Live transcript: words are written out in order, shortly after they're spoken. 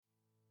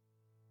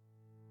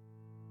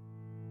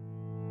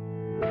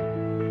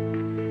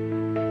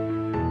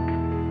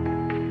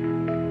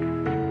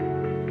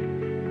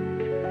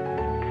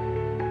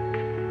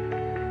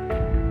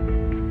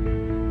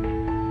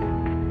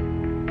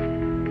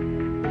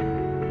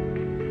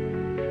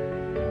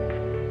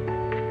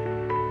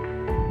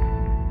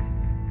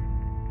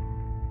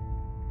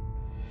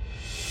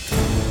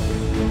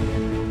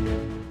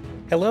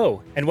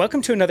Hello, and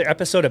welcome to another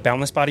episode of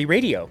Boundless Body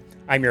Radio.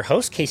 I'm your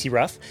host, Casey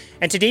Ruff,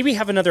 and today we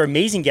have another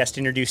amazing guest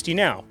introduced to you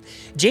now.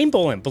 Jayne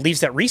Bullen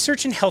believes that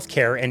research in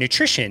healthcare and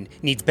nutrition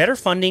needs better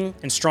funding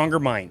and stronger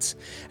minds.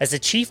 As the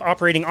Chief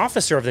Operating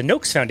Officer of the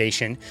Noakes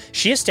Foundation,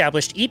 she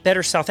established Eat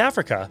Better South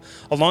Africa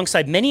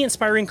alongside many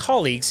inspiring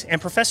colleagues and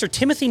Professor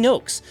Timothy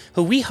Noakes,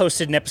 who we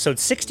hosted in episode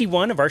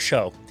 61 of our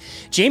show.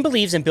 Jayne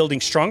believes in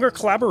building stronger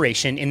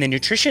collaboration in the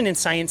nutrition and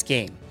science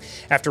game.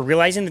 After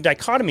realizing the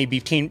dichotomy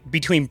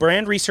between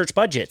brand research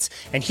budgets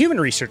and human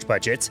research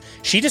budgets,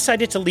 she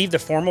decided to leave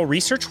the formal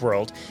research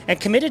world and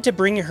committed to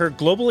bringing her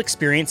global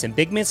experience in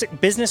big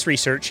business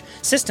research,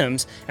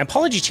 systems, and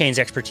poly chains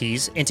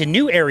expertise into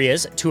new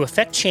areas to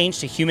affect change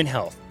to human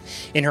health.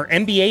 In her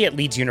MBA at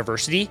Leeds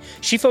University,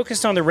 she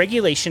focused on the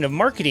regulation of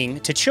marketing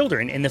to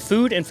children in the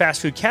food and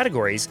fast food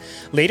categories,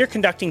 later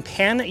conducting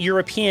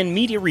pan-European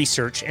media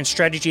research and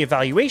strategy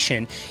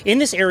evaluation in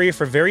this area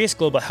for various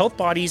global health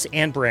bodies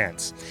and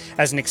brands.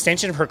 As an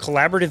extension of her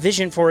collaborative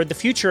vision for the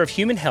future of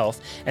human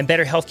health and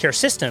better healthcare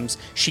systems,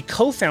 she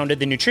co-founded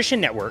the Nutrition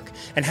Network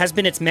and has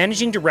been its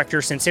managing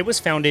director since it was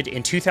founded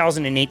in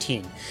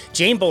 2018.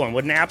 Jayne Bullen,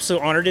 what an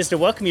absolute honor it is to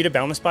welcome you to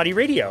Boundless Body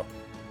Radio.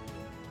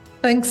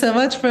 Thanks so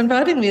much for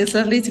inviting me. It's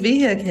lovely to be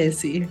here,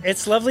 Casey.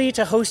 It's lovely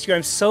to host you.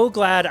 I'm so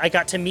glad I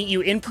got to meet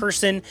you in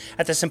person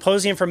at the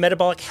Symposium for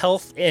Metabolic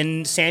Health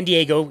in San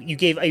Diego. You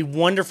gave a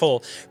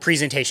wonderful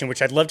presentation,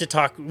 which I'd love to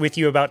talk with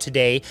you about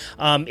today.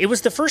 It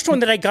was the first one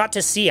that I got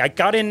to see. I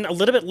got in a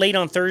little bit late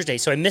on Thursday,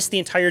 so I missed the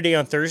entire day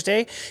on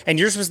Thursday, and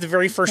yours was the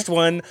very first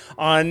one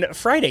on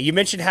Friday. You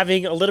mentioned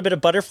having a little bit of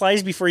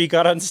butterflies before you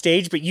got on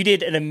stage, but you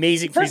did an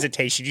amazing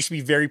presentation. You should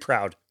be very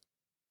proud.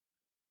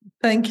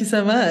 Thank you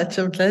so much.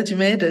 I'm glad you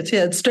made it.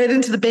 Yeah, straight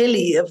into the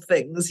belly of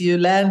things. You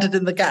landed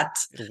in the gut.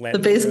 The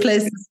best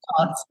place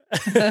to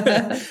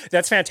start.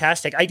 That's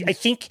fantastic. I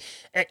think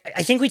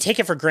we take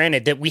it for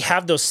granted that we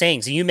have those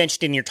sayings. And you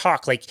mentioned in your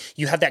talk, like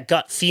you have that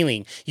gut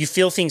feeling. You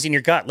feel things in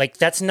your gut. Like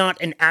that's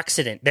not an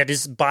accident. That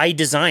is by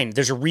design.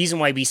 There's a reason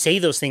why we say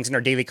those things in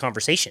our daily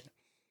conversation.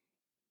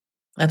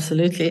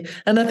 Absolutely.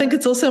 And I think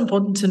it's also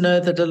important to know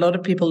that a lot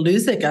of people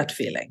lose their gut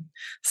feeling.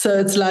 So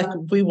it's like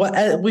we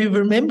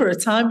remember a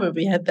time where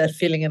we had that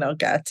feeling in our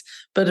gut,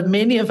 but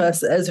many of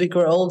us, as we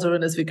grow older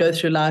and as we go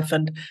through life,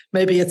 and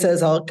maybe it's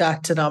as our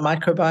gut and our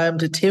microbiome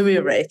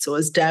deteriorates or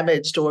is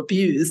damaged or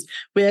abused,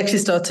 we actually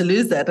start to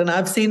lose that. And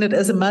I've seen it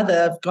as a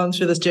mother. I've gone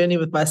through this journey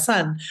with my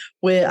son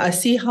where I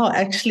see how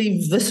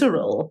actually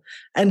visceral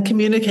and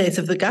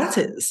communicative the gut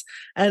is.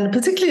 And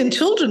particularly in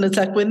children, it's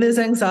like when there's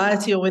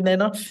anxiety or when they're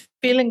not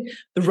feeling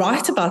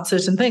right about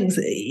certain things,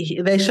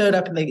 they showed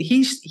up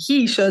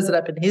he shows it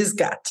up in his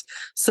gut.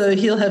 So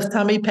he'll have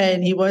tummy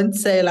pain. He won't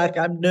say like,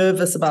 I'm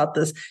nervous about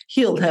this.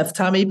 He'll have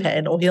tummy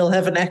pain or he'll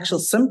have an actual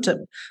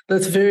symptom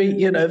that's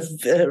very,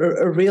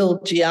 a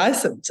real GI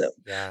symptom.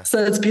 Yeah.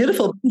 So it's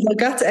beautiful. The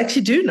guts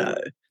actually do know.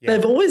 Yeah.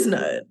 They've always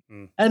known.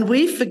 And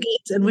we forget,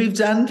 and we've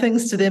done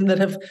things to them that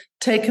have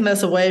taken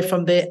us away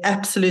from their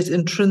absolute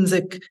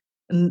intrinsic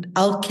and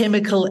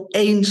alchemical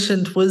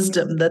ancient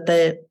wisdom that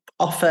they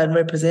offer and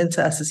represent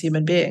to us as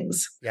human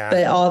beings. Yeah.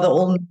 They are the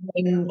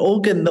all-knowing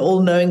organ, the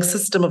all-knowing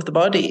system of the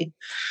body.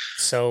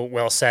 So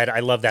well said. I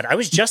love that. I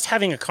was just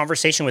having a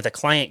conversation with a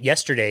client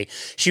yesterday.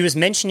 She was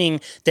mentioning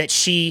that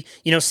she,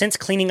 since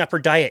cleaning up her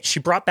diet,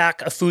 she brought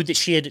back a food that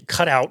she had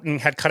cut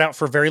out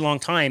for a very long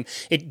time.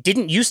 It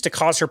didn't used to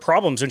cause her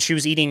problems when she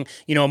was eating,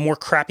 a more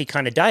crappy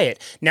kind of diet.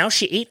 Now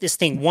she ate this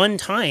thing one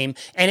time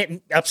and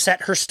it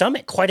upset her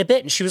stomach quite a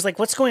bit. And she was like,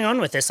 what's going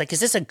on with this? Like, is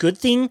this a good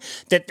thing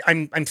that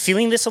I'm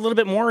feeling this a little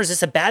bit more? Or is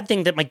this a bad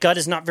thing that my gut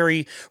is not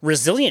very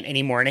resilient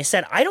anymore? And I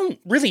said, I don't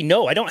really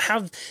know. I don't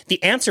have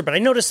the answer, but I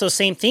noticed those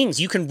same things.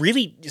 You can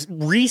really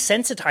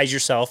resensitize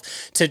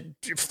yourself to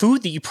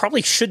food that you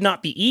probably should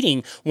not be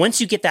eating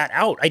once you get that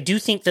out. I do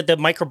think that the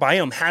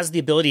microbiome has the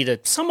ability to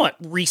somewhat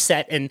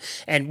reset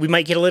and we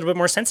might get a little bit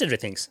more sensitive to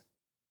things.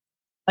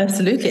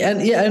 Absolutely.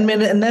 And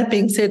that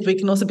being said, we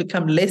can also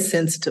become less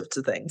sensitive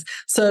to things.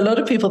 So a lot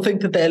of people think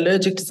that they're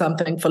allergic to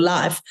something for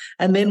life.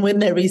 And then when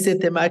they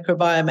reset their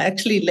microbiome,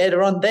 actually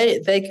later on,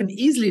 they can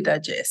easily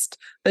digest.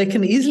 They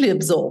can easily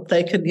absorb.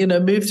 They can,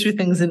 move through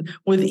things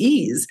with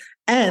ease.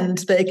 And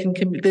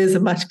there's a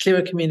much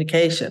clearer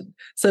communication.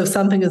 So if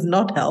something is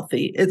not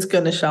healthy, it's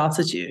going to shout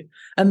at you.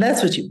 And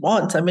that's what you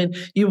want. I mean,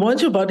 you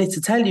want your body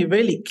to tell you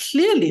really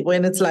clearly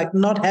when it's like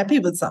not happy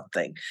with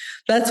something.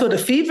 That's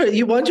what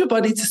you want your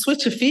body to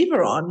switch a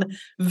fever on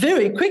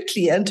very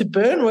quickly and to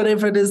burn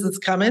whatever it is that's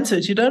come into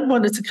it. You don't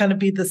want it to kind of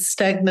be the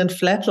stagnant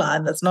flat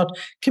line that's not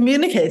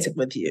communicating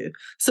with you.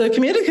 So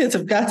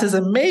communicative gut is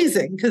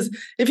amazing because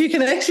if you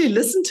can actually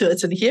listen to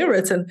it and hear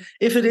it, and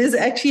if it is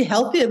actually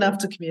healthy enough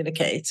to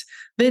communicate,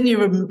 then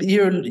you're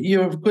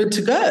good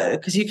to go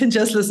because you can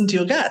just listen to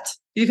your gut.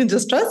 You can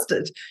just trust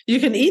it. You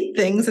can eat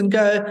things and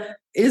go,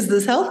 is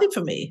this healthy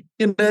for me?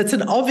 It's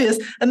an obvious,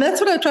 and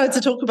that's what I tried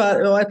to talk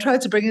about, or I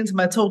tried to bring into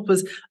my talk,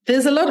 was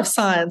there's a lot of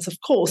science, of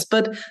course,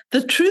 but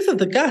the truth of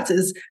the gut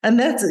is, and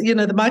that's, the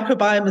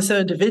microbiome is so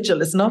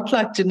individual. It's not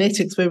like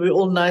genetics where we're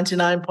all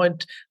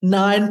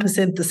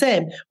 99.9% the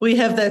same. We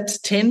have that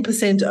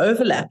 10%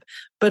 overlap,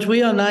 but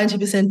we are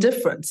 90%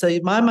 different. So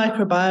my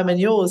microbiome and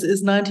yours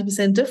is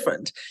 90%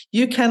 different.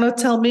 You cannot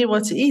tell me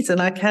what to eat,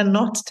 and I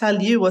cannot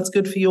tell you what's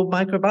good for your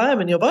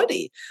microbiome in your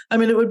body. I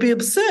mean, it would be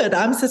absurd.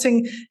 I'm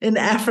sitting in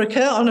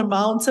Africa on a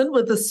mountain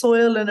with the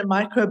soil and a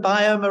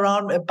biome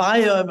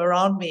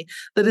around me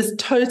that is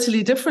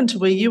totally different to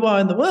where you are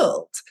in the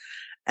world.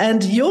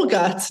 And your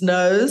gut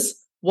knows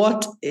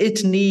what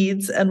it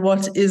needs and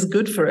what is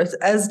good for it,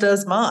 as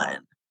does mine.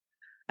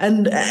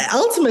 And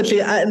ultimately,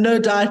 no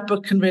diet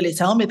book can really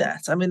tell me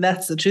that. I mean,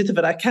 that's the truth of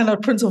it. I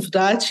cannot print off a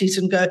diet sheet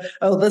and go,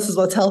 oh, this is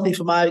what's healthy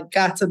for my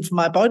gut and for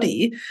my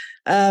body.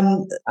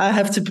 I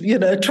have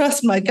to,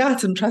 trust my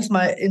gut and trust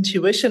my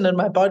intuition and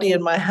my body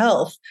and my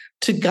health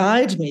to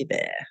guide me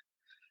there.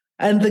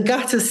 And the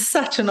gut is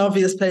such an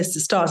obvious place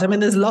to start. I mean,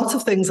 there's lots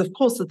of things, of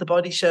course, that the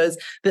body shows,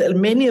 that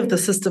many of the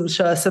systems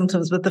show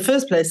symptoms, but the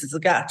first place is the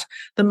gut.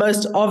 The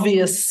most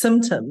obvious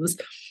symptoms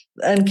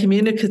and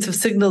communicative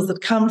signals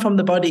that come from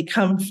the body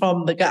come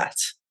from the gut.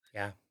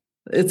 Yeah.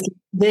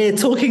 They're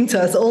talking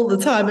to us all the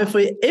time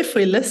if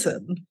we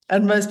listen.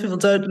 And most people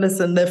don't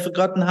listen. They've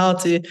forgotten how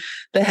to.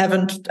 They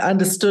haven't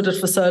understood it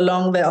for so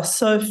long. They are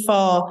so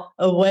far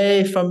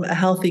away from a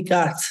healthy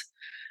gut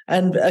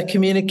and a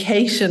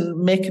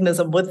communication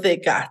mechanism with their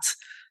gut.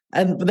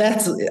 And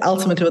that's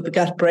ultimately what the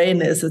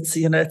gut-brain is. It's,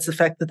 it's the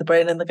fact that the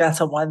brain and the gut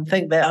are one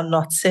thing. They are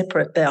not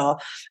separate. They are,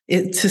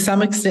 to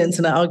some extent,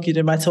 and I argued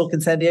in my talk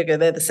in San Diego,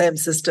 they're the same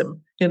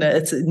system.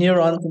 It's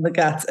neurons in the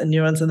gut and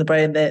neurons in the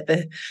brain. They're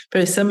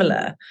very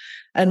similar.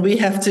 And we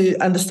have to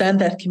understand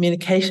that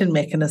communication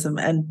mechanism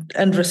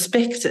and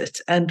respect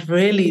it and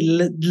really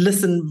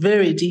listen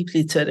very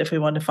deeply to it if we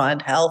want to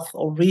find health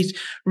or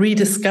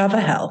rediscover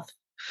health.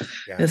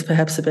 Yeah. Is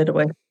perhaps a better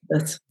way.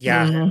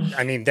 Yeah.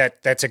 I mean,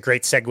 that's a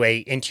great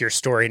segue into your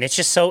story. And it's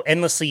just so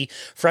endlessly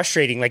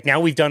frustrating. Like, now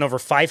we've done over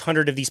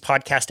 500 of these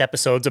podcast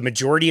episodes. A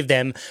majority of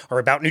them are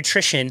about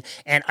nutrition.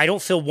 And I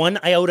don't feel one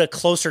iota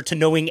closer to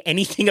knowing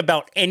anything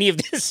about any of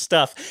this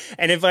stuff,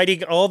 and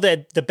inviting all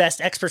the best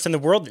experts in the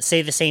world that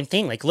say the same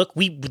thing. Like, look,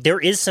 there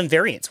is some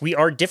variance. We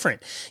are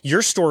different.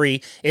 Your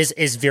story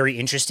is very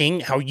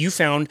interesting, how you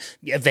found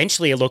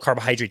eventually a low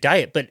carbohydrate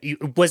diet, but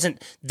it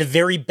wasn't the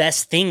very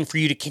best thing for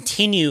you to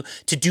continue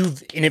to do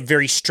in a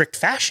very strict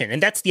fashion.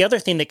 And that's the other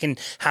thing that can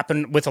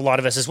happen with a lot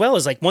of us as well,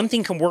 is like, one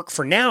thing can work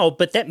for now,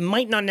 but that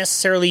might not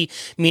necessarily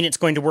mean it's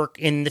going to work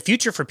in the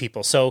future for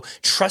people. So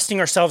trusting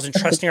ourselves and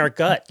trusting our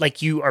gut,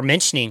 like you are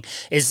mentioning,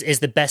 is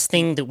the best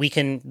thing that we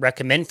can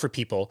recommend for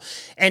people.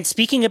 And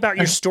speaking about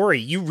your story,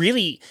 you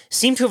really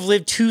seem to have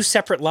lived two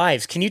separate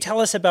lives. Can you tell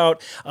us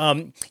about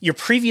your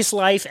previous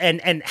life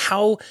and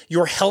how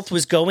your health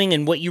was going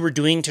and what you were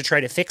doing to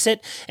try to fix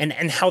it, and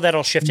how that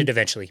all shifted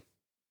eventually?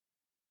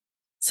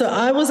 So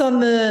I was on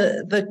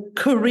the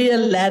career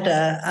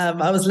ladder.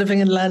 I was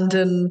living in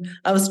London.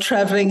 I was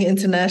traveling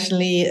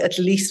internationally at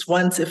least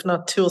once, if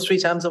not 2 or 3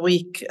 times a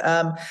week,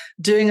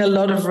 doing a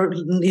lot of,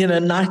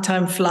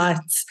 nighttime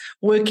flights,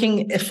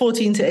 working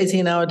 14 to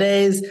 18-hour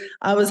days.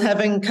 I was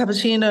having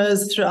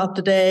cappuccinos throughout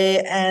the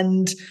day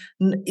and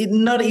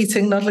not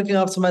eating, not looking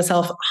after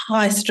myself,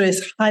 high stress,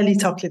 highly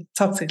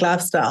toxic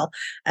lifestyle.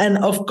 And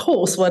of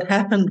course, what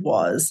happened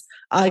was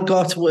I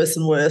got worse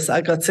and worse.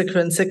 I got sicker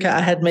and sicker.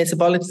 I had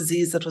metabolic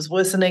disease that was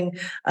worsening.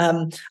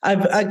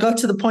 I got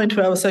to the point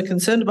where I was so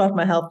concerned about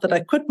my health that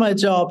I quit my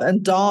job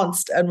and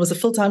danced and was a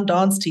full-time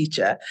dance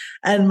teacher.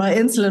 And my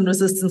insulin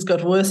resistance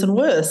got worse and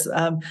worse.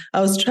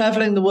 I was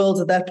traveling the world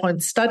at that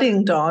point,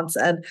 studying dance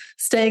and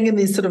staying in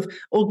these sort of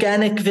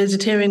organic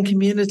vegetarian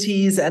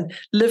communities and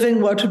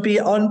living what would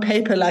be on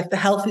paper like the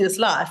healthiest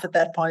life at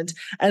that point,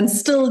 and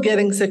still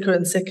getting sicker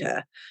and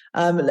sicker.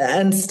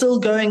 And still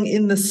going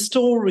in the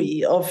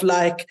story of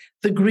like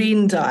the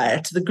green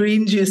diet, the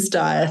green juice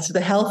diet, the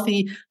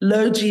healthy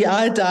low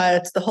GI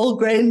diet, the whole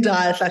grain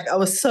diet. Like, I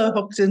was so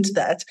hooked into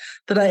that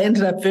I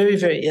ended up very,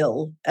 very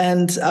ill.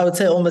 And I would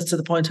say almost to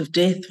the point of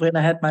death when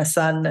I had my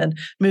son and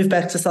moved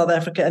back to South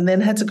Africa, and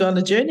then had to go on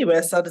a journey where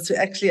I started to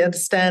actually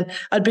understand.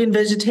 I'd been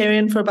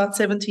vegetarian for about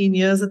 17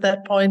 years at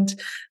that point,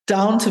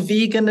 down to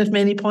vegan at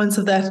many points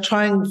of that,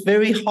 trying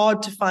very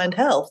hard to find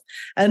health,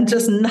 and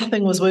just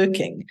nothing was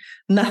working.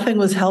 Nothing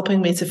was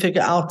helping me to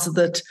figure out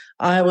that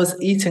I was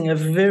eating a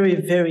very,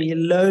 very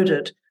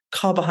loaded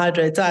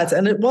carbohydrate diet.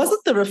 And it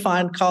wasn't the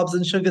refined carbs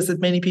and sugars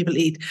that many people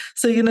eat.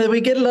 So, we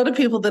get a lot of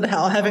people that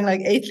are having like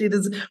 8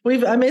 liters.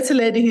 I met a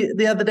lady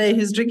the other day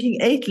who's drinking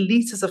 8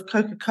 liters of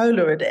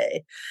Coca-Cola a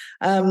day.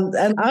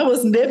 And I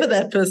was never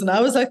that person.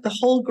 I was like the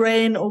whole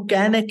grain,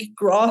 organic,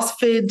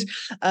 grass-fed.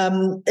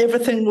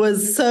 Everything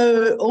was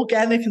so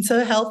organic and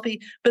so healthy,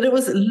 but it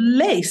was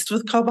laced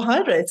with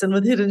carbohydrates and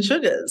with hidden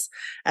sugars.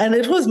 And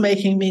it was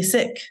making me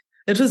sick.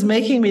 It was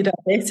making me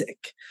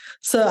diabetic.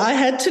 So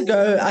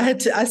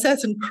I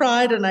sat and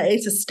cried and I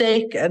ate a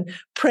steak and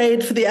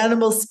prayed for the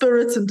animal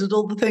spirits and did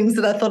all the things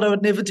that I thought I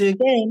would never do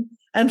again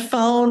and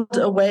found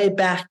a way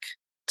back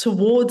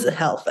towards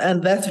health.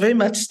 And that's very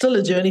much still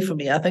a journey for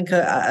me. I think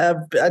I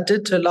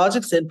did to a large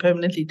extent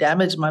permanently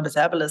damage my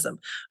metabolism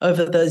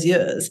over those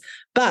years.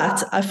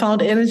 But I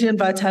found energy and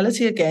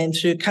vitality again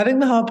through cutting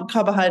the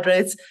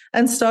carbohydrates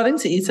and starting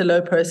to eat a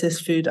low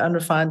processed food,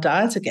 unrefined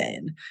diet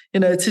again,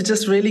 to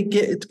just really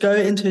go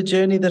into a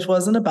journey that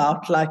wasn't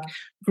about like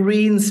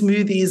green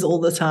smoothies all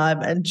the time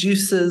and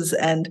juices,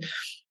 and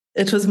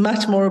it was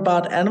much more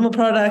about animal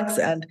products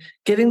and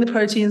getting the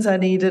proteins I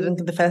needed and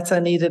the fats I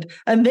needed.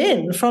 And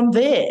then from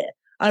there,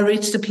 I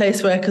reached a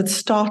place where I could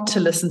start to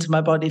listen to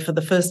my body for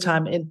the first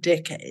time in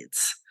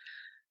decades.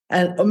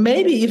 And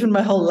maybe even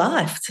my whole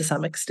life to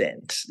some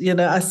extent.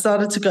 I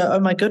started to go, oh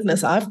my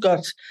goodness, I've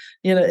got,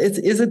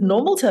 is it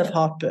normal to have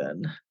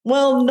heartburn?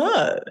 Well,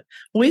 no.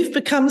 We've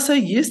become so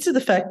used to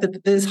the fact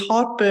that there's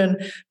heartburn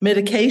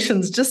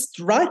medications just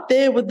right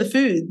there with the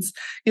foods,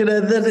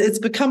 that it's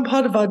become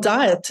part of our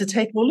diet to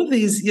take all of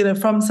these,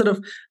 from sort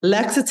of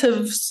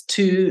laxatives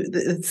to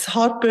it's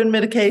heartburn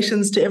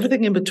medications to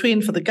everything in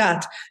between for the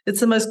gut.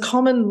 It's the most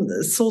common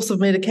source of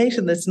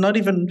medication that's don't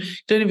even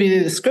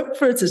need a script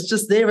for it. It's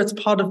just there. It's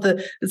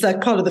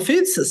like part of the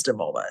food system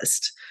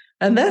almost.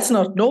 And that's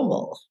not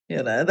normal.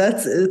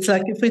 It's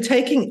like if we're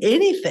taking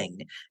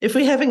anything, if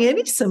we're having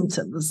any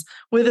symptoms,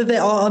 whether they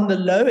are on the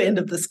low end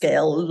of the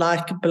scale,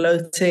 like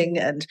bloating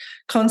and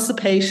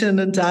constipation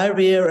and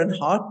diarrhea and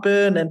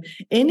heartburn and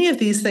any of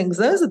these things,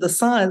 those are the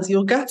signs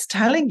your gut's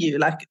telling you,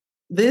 like,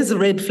 there's a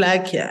red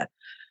flag here.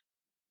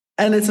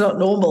 And it's not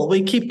normal.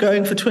 We keep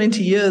going for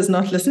 20 years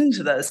not listening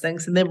to those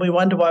things. And then we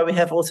wonder why we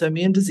have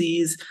autoimmune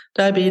disease,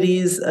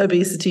 diabetes,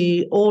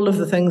 obesity, all of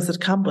the things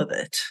that come with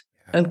it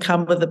and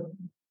come with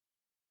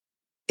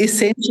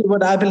essentially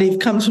what I believe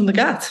comes from the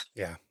gut.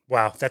 Yeah.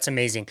 Wow. That's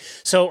amazing.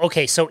 So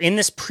in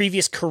this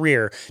previous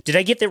career, did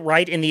I get that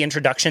right in the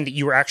introduction that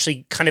you were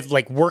actually kind of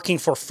like working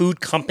for food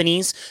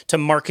companies to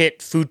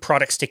market food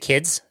products to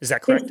kids? Is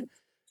that correct?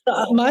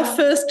 My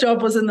first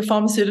job was in the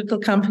pharmaceutical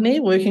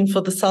company, working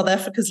for the South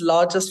Africa's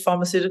largest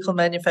pharmaceutical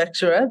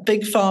manufacturer,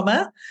 Big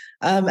Pharma.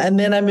 And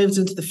then I moved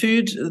into the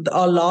food,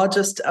 I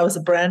was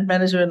a brand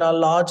manager in our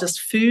largest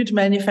food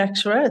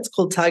manufacturer. It's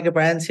called Tiger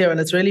Brands here, and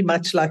it's really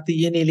much like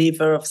the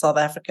Unilever of South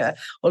Africa.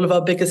 All of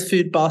our biggest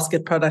food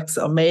basket products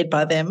are made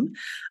by them.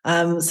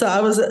 So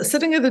I was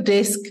sitting at a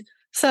desk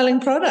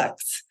selling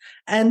products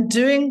and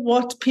doing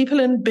what people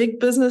in big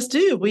business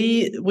do.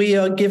 We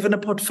are given a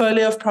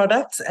portfolio of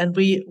products and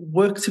we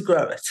work to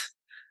grow it.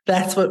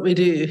 That's what we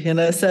do,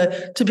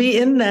 So to be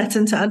in that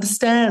and to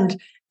understand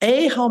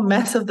how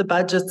massive the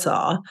budgets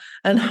are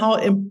and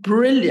how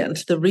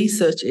brilliant the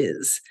research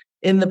is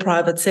in the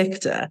private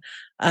sector.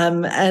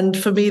 And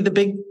for me,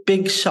 the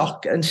big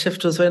shock and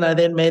shift was when I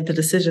then made the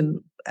decision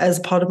as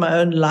part of my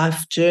own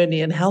life journey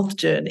and health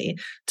journey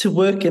to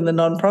work in the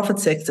nonprofit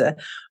sector.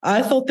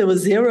 I thought there were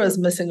zeros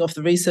missing off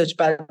the research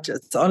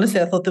budgets.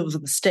 Honestly, I thought there was a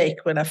mistake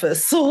when I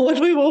first saw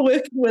what we were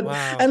working with.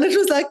 Wow. And it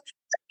was like,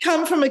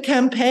 come from a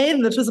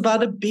campaign that was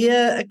about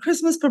a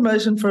Christmas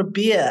promotion for a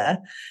beer.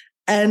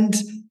 And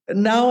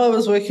now I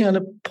was working on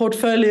a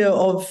portfolio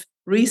of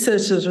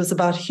research that was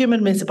about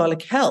human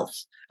metabolic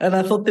health. And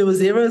I thought there were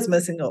zeros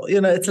missing.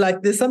 It's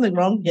like there's something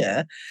wrong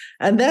here.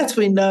 And that's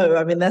what we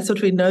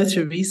know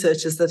through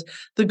research is that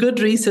the good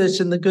research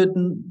and the good,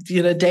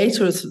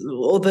 data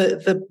or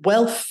the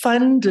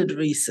well-funded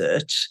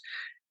research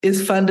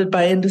is funded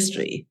by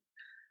industry.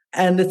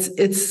 And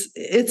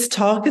it's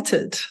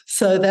targeted.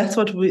 So that's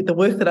what the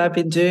work that I've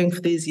been doing for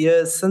these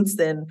years since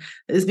then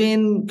has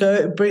been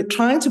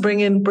trying to bring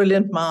in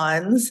brilliant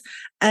minds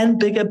and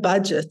bigger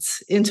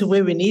budgets into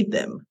where we need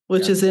them,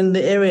 which is in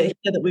the area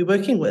here that we're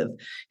working with.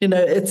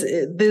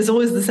 There's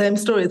always the same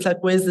story. It's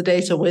like, where's the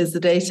data? Where's the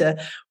data?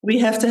 We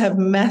have to have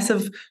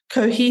massive,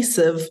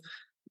 cohesive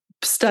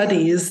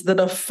studies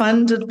that are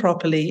funded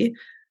properly,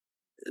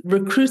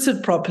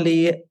 recruited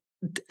properly,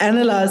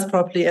 analyzed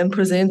properly and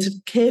presented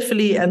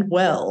carefully and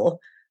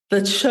well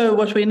that show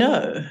what we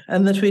know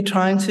and that we're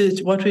trying to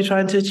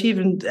achieve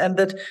and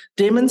that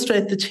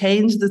demonstrate the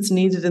change that's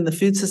needed in the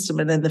food system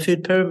and in the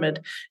food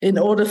pyramid in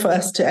order for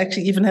us to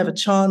actually even have a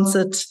chance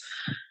at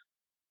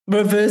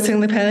reversing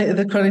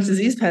the chronic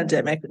disease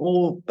pandemic,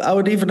 or I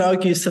would even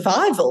argue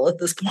survival at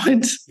this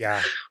point.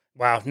 Yeah.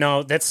 Wow.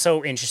 No, that's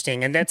so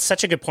interesting. And that's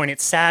such a good point.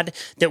 It's sad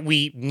that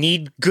we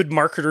need good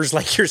marketers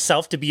like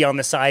yourself to be on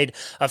the side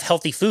of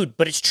healthy food,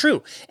 but it's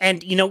true.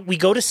 And, we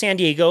go to San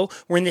Diego,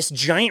 we're in this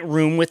giant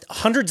room with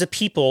hundreds of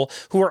people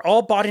who are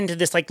all bought into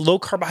this like low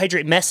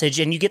carbohydrate message,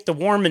 and you get the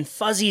warm and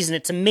fuzzies and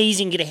it's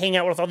amazing. You get to hang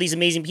out with all these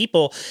amazing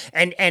people.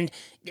 And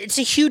it's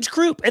a huge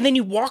group. And then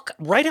you walk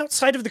right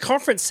outside of the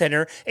conference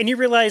center and you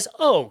realize,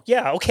 oh,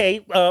 yeah,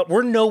 okay,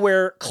 we're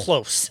nowhere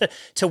close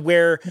to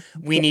where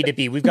we need to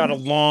be. We've got a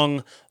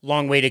long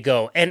way to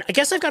go. And I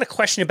guess I've got a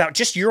question about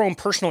just your own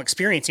personal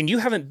experience. And you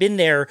haven't been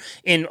there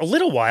in a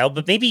little while,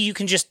 but maybe you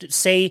can just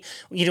say,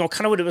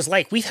 kind of what it was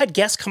like. We've had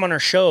guests come on our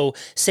show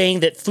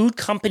saying that food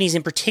companies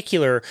in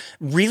particular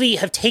really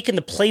have taken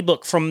the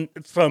playbook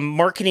from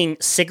marketing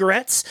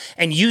cigarettes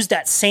and used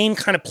that same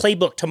kind of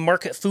playbook to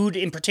market food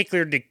in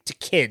particular to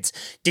kids.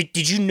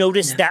 Did you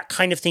notice that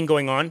kind of thing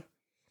going on?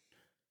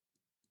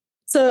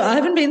 So I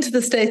haven't been to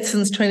the States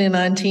since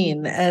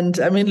 2019. And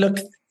I mean, look,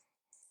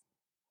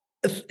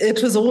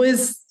 it was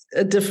always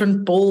a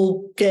different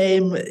ball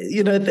game.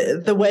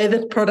 The way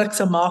that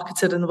products are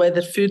marketed and the way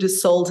that food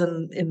is sold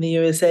in the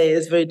USA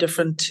is very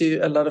different to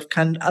a lot of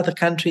other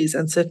countries.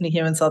 And certainly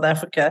here in South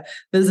Africa,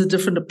 there's a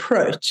different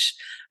approach.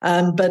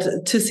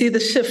 But to see the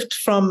shift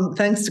from,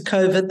 thanks to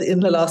COVID in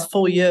the last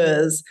 4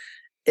 years,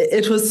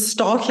 it was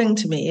startling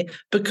to me,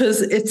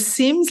 because it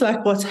seems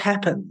like what's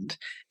happened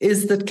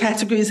is that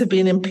categories have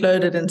been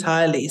imploded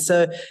entirely.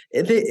 So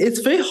it's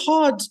very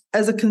hard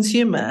as a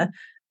consumer,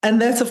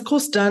 and that's of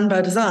course done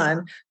by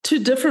design, to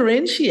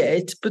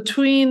differentiate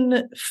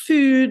between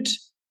food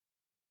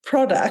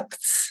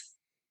products,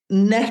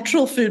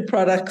 natural food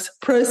products,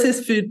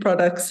 processed food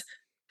products,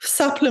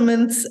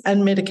 supplements,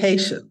 and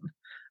medication.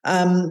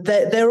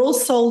 They're all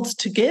sold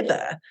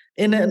together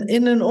in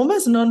an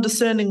almost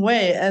non-discerning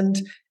way,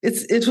 and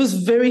it was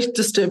very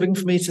disturbing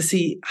for me to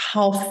see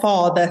how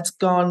far that's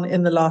gone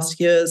in the last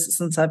years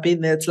since I've been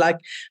there. It's like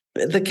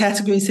the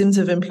category seems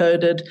to have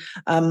imploded.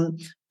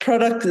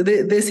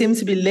 There seems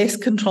to be less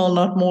control,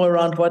 not more,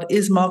 around what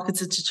is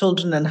marketed to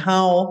children and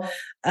how.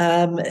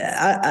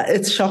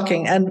 It's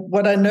shocking. And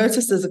what I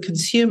noticed as a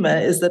consumer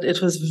is that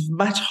it was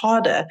much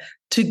harder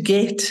to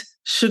get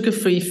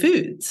sugar-free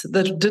foods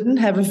that didn't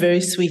have a very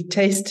sweet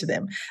taste to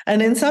them.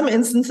 And in some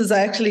instances,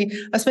 I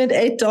spent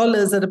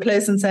 $8 at a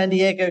place in San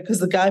Diego because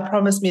the guy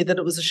promised me that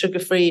it was a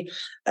sugar-free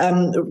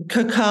hot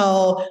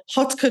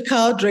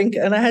cacao drink,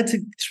 and I had to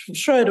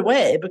throw it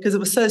away because it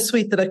was so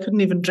sweet that I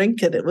couldn't even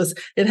drink it.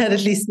 It had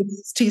at least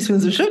 6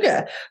 teaspoons of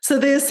sugar. So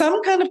there's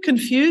some kind of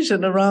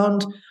confusion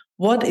around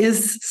what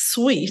is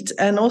sweet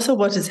and also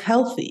what is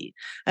healthy.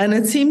 And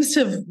it seems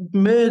to have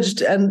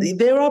merged. And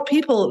there are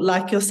people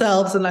like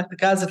yourselves and like the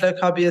guys at Low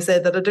Carb USA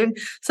that are doing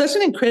such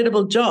an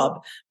incredible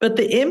job, but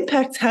the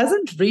impact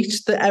hasn't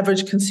reached the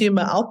average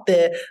consumer out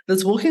there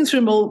that's walking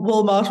through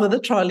Walmart with a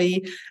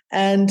trolley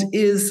and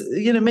is,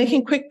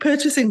 making quick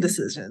purchasing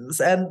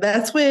decisions. And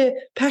that's where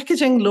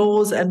packaging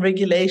laws and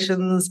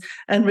regulations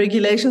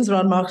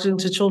around marketing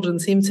to children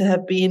seem to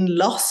have been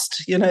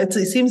lost. It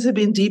seems to have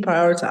been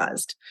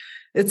deprioritized.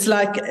 It's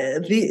like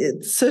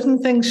certain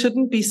things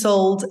shouldn't be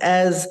sold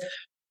as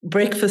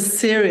breakfast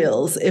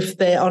cereals if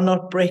they are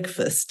not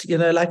breakfast,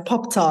 like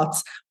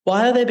Pop-Tarts.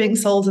 Why are they being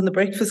sold in the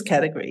breakfast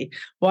category?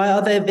 Why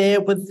are they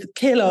there with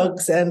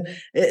Kellogg's? And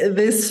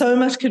there's so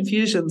much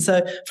confusion.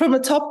 So from a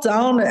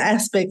top-down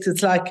aspect,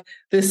 it's like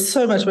there's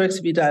so much work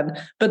to be done.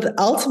 But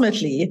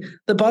ultimately,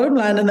 the bottom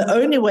line, and the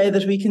only way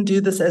that we can do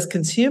this as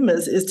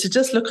consumers, is to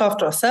just look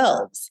after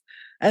ourselves.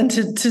 And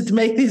to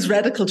make these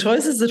radical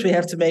choices that we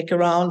have to make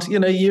around,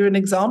 you're an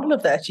example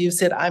of that. You've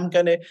said, I'm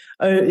going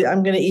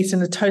to eat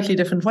in a totally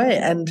different way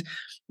and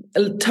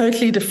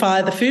totally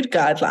defy the food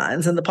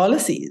guidelines and the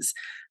policies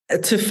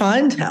to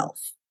find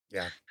health.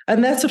 Yeah.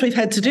 And that's what we've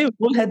had to do.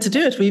 We've all had to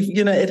do it.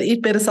 We've, at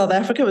Eat Better South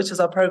Africa, which is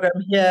our program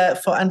here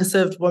for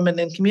underserved women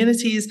in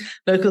communities,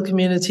 local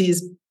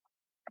communities,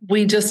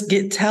 we just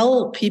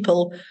tell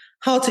people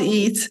how to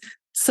eat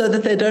so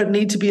that they don't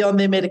need to be on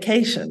their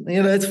medication.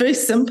 It's very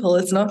simple.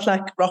 It's not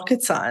like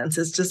rocket science.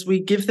 It's just we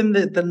give them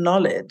the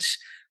knowledge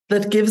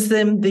that gives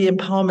them the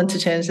empowerment to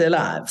change their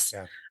lives.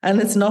 Yeah.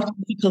 And it's not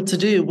difficult to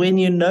do when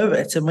you know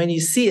it and when you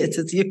see it.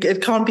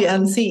 It can't be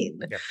unseen.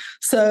 Yeah.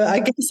 So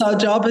I guess our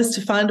job is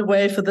to find a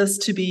way for this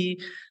to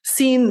be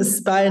seen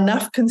by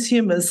enough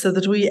consumers so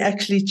that we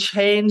actually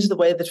change the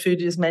way that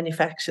food is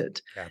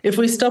manufactured. Yeah. If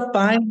we stop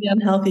buying the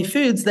unhealthy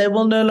foods, they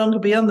will no longer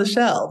be on the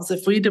shelves.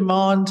 If we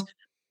demand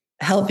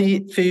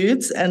healthy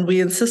foods and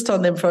we insist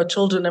on them for our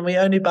children and we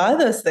only buy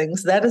those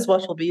things, that is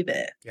what will be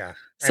there. Yeah.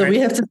 So we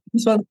have to take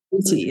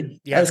responsibility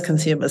as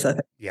consumers, I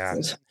think. Yeah.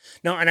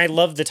 No, and I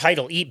love the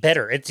title, Eat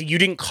Better. You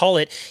didn't call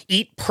it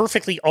eat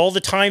perfectly all the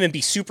time and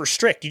be super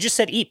strict. You just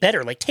said eat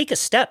better, like take a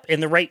step in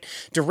the right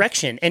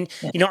direction. And,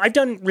 I've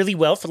done really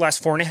well for the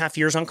last 4.5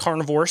 years on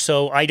carnivore,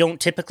 so I don't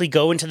typically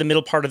go into the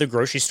middle part of the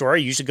grocery store. I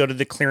usually go to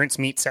the clearance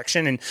meat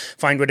section and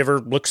find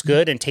whatever looks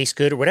good and tastes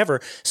good or whatever.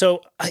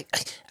 So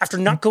after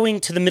not going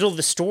to the middle of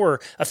the store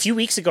a few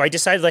weeks ago, I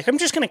decided I'm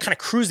just going to kind of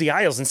cruise the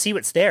aisles and see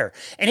what's there.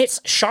 And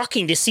it's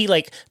shocking to see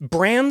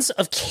brands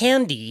of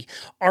candy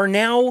are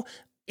now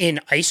in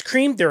ice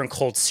cream, they're in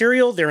cold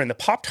cereal, they're in the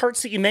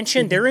Pop-Tarts that you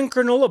mentioned, they're in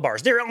granola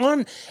bars, they're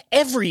on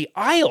every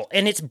aisle,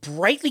 and it's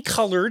brightly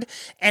colored,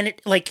 and it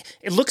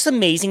looks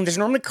amazing. There's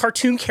normally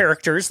cartoon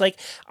characters. Like,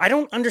 I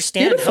don't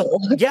understand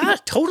yeah,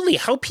 totally.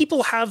 How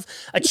people have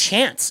a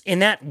chance in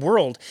that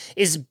world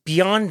is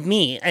beyond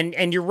me.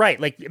 And you're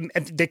right. Like,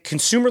 the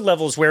consumer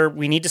level is where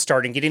we need to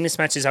start, and getting this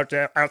message out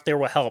there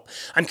will help.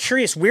 I'm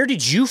curious, where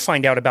did you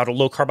find out about a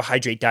low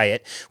carbohydrate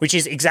diet, which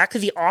is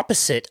exactly the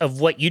opposite of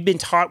what you'd been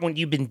taught, what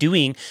you've been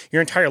doing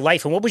your entire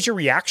life? And what was your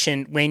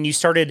reaction when you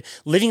started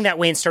living that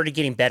way and started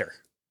getting better?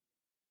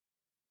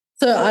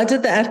 So I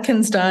did the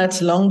Atkins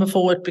diet long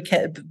before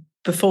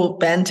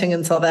Banting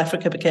in South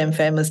Africa became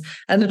famous,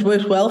 and it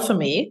worked well for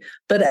me.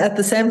 But at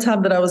the same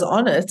time that I was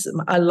on it,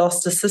 I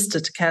lost a sister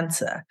to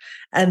cancer,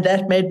 and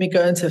that made me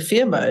go into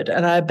fear mode,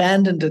 and I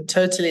abandoned it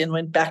totally and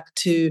went back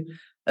to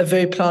a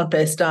very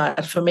plant-based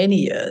diet for many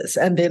years,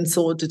 and then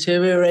saw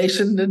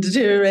deterioration.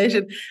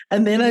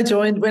 And then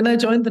when I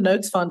joined the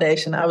Noakes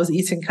Foundation, I was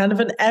eating kind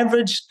of an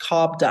average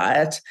carb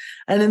diet.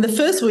 And in the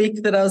first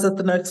week that I was at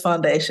the Noakes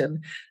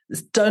Foundation,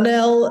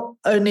 Donnell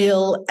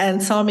O'Neill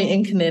and Sami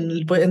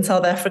Inkinen were in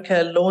South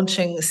Africa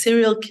launching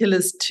Serial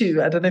Killers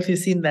 2. I don't know if you've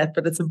seen that,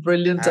 but it's a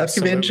brilliant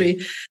documentary.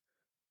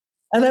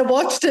 And I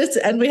watched it,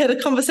 and we had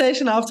a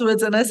conversation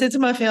afterwards, and I said to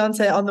my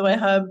fiance on the way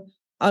home,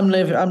 I'm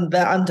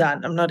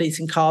done. I'm not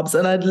eating carbs.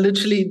 And I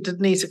literally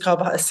didn't eat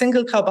a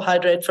single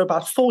carbohydrate for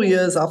about 4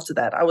 years after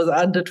that. I was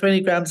under 20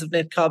 grams of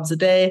net carbs a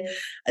day.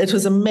 It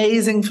was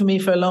amazing for me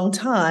for a long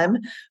time.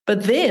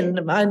 But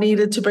then I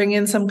needed to bring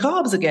in some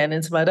carbs again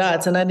into my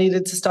diet, and I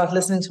needed to start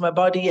listening to my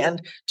body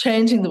and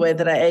changing the way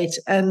that I ate.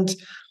 And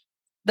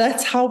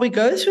that's how we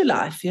go through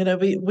life.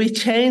 We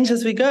change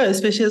as we go,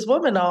 especially as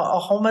women.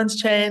 Our hormones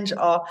change,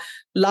 our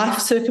life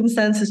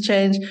circumstances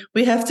change.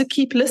 We have to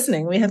keep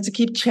listening. We have to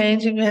keep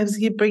changing. We have to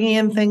keep bringing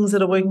in things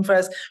that are working for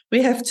us.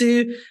 We have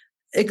to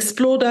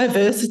explore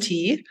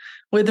diversity,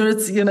 whether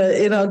it's, in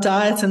our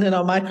diet and in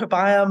our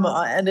microbiome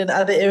and in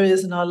other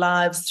areas in our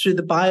lives through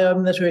the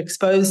biome that we're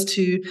exposed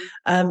to.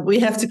 We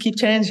have to keep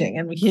changing,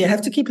 and we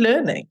have to keep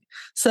learning.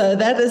 So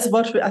that is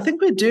what I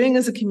think we're doing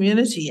as a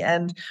community,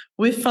 and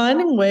we're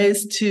finding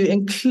ways to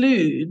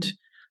include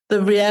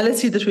the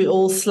reality that we're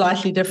all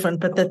slightly different,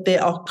 but that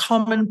there are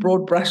common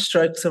broad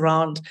brushstrokes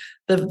around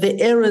the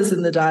errors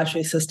in the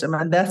dietary system,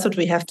 and that's what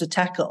we have to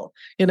tackle.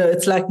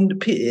 It's like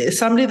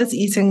somebody that's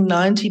eating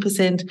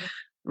 90%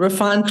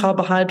 refined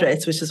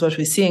carbohydrates, which is what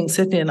we're seeing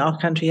certainly in our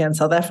country and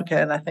South Africa,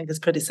 and I think it's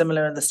pretty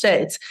similar in the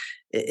States.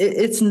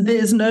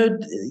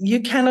 You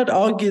cannot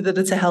argue that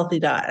it's a healthy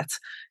diet.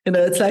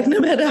 It's like,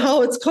 no matter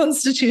how it's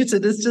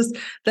constituted, it's just,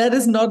 that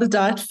is not a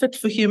diet fit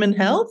for human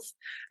health,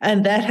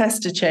 and that has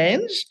to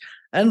change.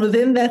 And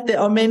within that, there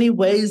are many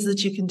ways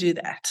that you can do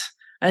that.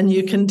 And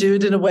you can do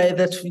it in a way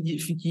that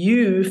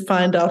you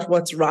find out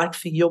what's right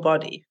for your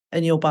body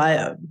and your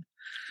biome.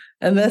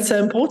 And that's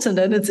so important.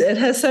 And it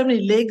has so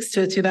many legs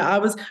to it. When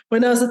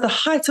I was at the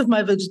height of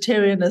my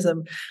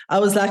vegetarianism, I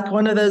was like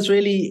one of those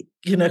really,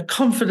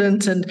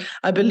 confident. And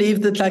I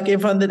believed that like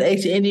everyone that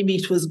ate any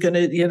meat was going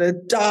to,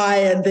 die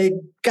and their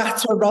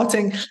guts were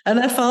rotting. And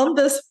I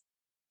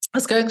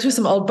was going through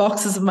some old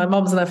boxes of my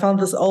mom's, and I found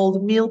this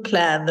old meal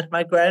plan that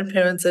my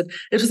grandparents had.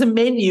 It was a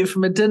menu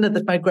from a dinner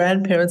that my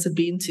grandparents had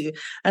been to.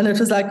 And it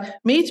was like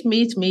meat.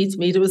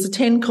 It was a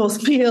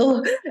 10-course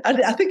meal.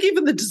 I think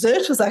even the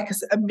dessert was like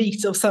a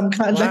meat of some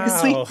kind, wow. Like a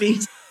sweet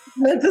meat.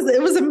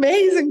 It was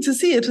amazing to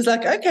see. It was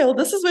like, okay, well,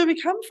 this is where we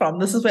come from.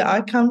 This is where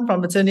I come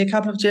from. It's only a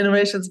couple of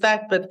generations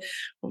back. But,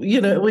 we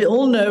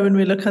all know when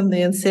we look on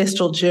the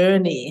ancestral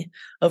journey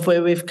of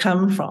where we've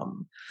come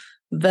from,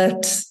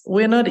 that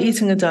we're not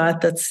eating a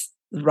diet that's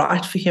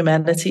right for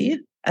humanity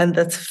and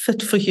that's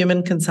fit for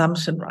human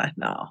consumption right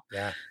now.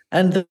 Yeah.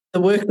 And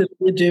the work that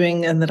we're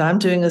doing and that I'm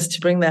doing is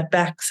to bring that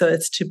back. So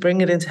it's to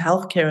bring it into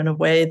healthcare in a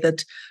way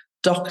that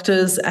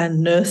doctors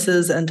and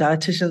nurses and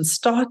dietitians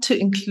start to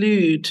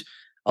include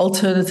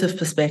alternative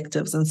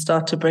perspectives and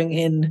start to bring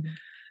in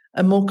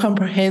a more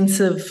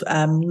comprehensive,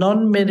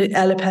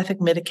 non-allopathic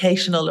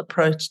medicational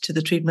approach to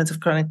the treatment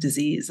of chronic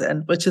disease,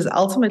 and which is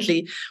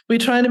ultimately, we're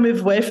trying to move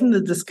away from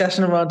the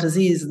discussion around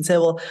disease and say,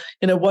 well,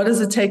 what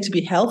does it take to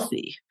be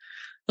healthy?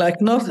 We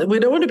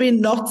don't want to be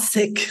not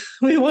sick.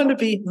 We want to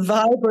be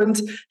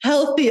vibrant,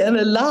 healthy, and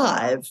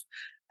alive.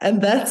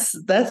 And that's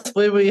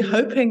where we're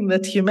hoping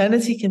that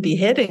humanity can be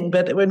heading.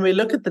 But when we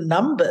look at the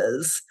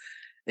numbers,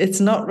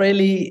 it's not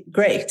really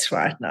great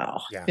right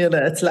now. Yeah.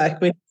 It's like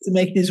we have to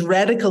make these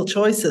radical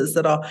choices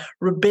that are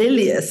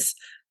rebellious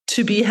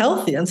to be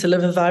healthy and to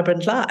live a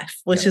vibrant life,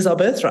 which is our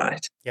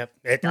birthright. Yep.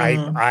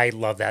 I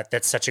love that.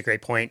 That's such a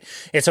great point.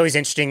 It's always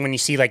interesting when you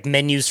see like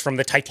menus from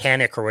the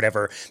Titanic or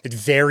whatever, that's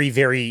very,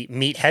 very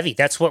meat heavy.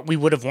 That's what we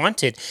would have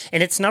wanted.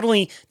 And it's not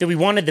only that we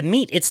wanted the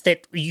meat, it's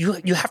that you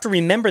have to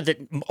remember that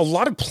a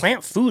lot of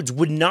plant foods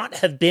would not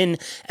have been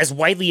as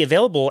widely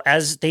available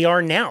as they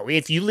are now.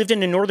 If you lived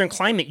in a northern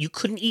climate, you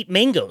couldn't eat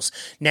mangoes.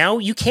 Now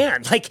you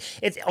can.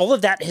 All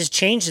of that has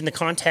changed in the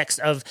context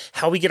of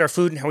how we get our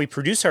food and how we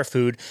produce our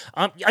food.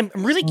 I'm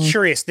really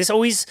curious. This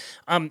always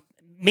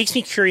makes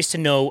me curious to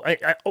know.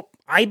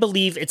 I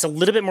believe it's a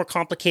little bit more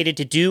complicated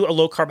to do a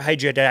low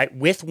carbohydrate diet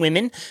with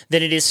women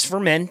than it is for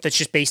men. That's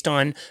just based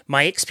on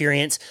my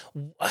experience.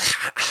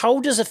 How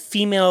does a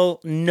female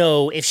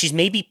know if she's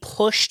maybe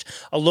pushed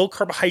a low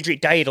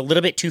carbohydrate diet a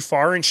little bit too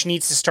far and she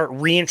needs to start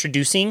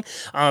reintroducing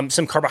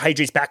some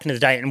carbohydrates back into the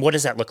diet? And what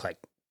does that look like?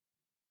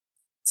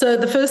 So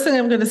the first thing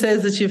I'm going to say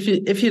is that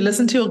if you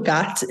listen to your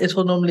gut, it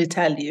will normally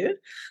tell you.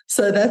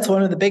 So that's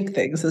one of the big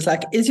things. It's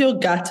like, is your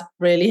gut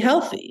really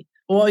healthy?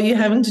 Or are you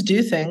having to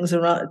do things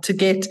around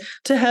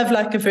to have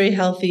like a very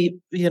healthy,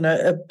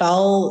 a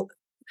bowel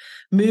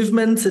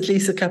movements at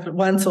least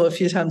once or a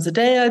few times a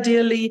day,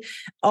 ideally?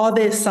 Are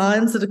there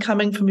signs that are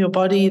coming from your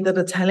body that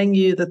are telling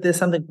you that there's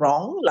something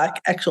wrong,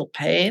 like actual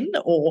pain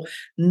or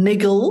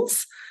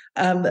niggles?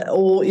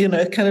 Or,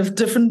 kind of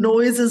different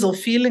noises or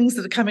feelings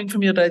that are coming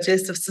from your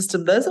digestive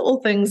system. Those are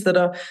all things that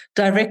are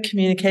direct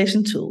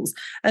communication tools.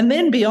 And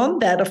then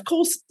beyond that, of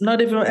course,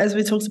 not everyone, as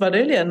we talked about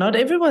earlier, not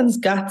everyone's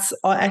guts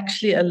are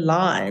actually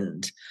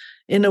aligned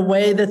in a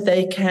way that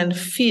they can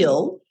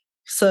feel.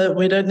 So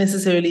we don't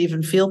necessarily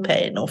even feel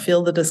pain or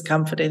feel the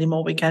discomfort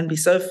anymore. We can be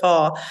so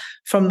far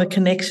from the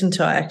connection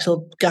to our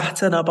actual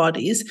gut and our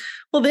bodies.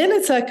 Well, then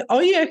it's like,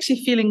 are you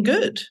actually feeling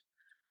good?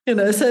 So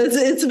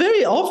it's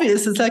very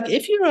obvious. It's like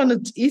if you're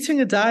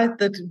eating a diet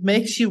that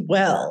makes you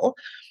well,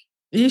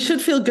 you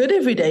should feel good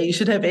every day. You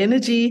should have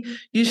energy.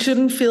 You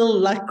shouldn't feel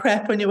like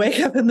crap when you wake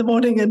up in the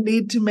morning and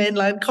need to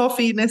mainline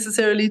coffee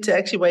necessarily to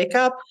actually wake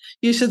up.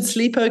 You should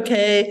sleep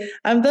okay.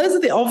 Those are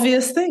the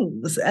obvious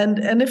things. And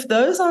if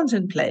those aren't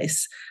in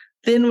place,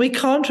 then we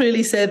can't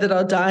really say that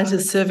our diet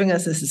is serving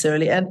us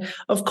necessarily. And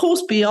of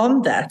course,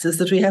 beyond that is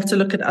that we have to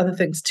look at other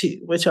things too,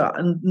 which are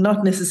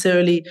not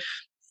necessarily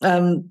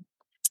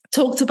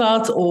talked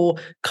about or,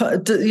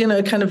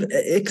 kind of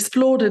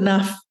explored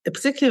enough,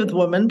 particularly with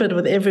women, but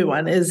with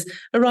everyone, is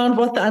around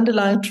what the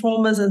underlying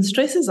traumas and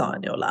stresses are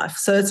in your life.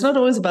 So it's not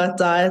always about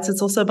diets. It's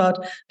also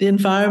about the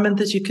environment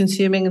that you're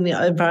consuming and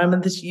the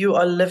environment that you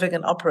are living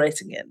and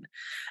operating in.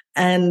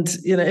 And,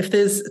 if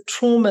there's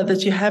trauma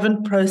that you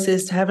haven't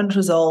processed, haven't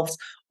resolved,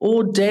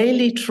 or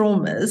daily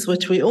traumas,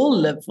 which we all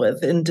live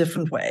with in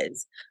different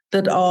ways,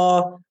 that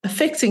are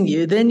affecting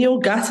you, then your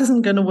gut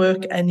isn't going to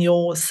work and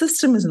your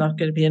system is not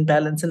going to be in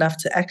balance enough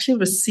to actually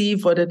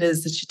receive what it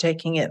is that you're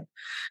taking in.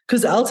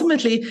 Because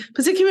ultimately,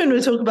 particularly when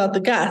we talk about the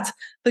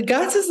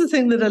gut is the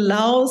thing that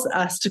allows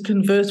us to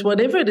convert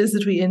whatever it is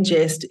that we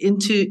ingest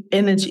into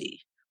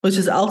energy, which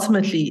is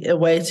ultimately a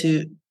way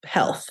to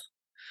health.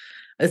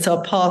 It's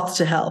our path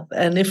to health.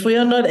 And if we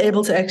are not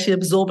able to actually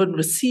absorb and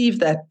receive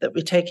that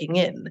we're taking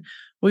in,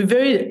 we're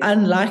very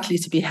unlikely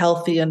to be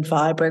healthy and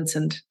vibrant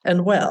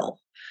and well.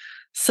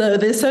 So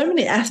there's so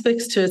many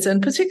aspects to it,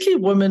 and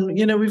particularly women,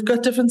 we've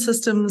got different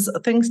systems,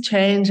 things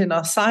change in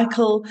our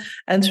cycle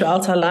and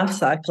throughout our life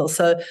cycle.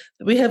 So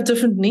we have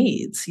different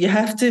needs. You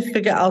have to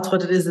figure out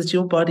what it is that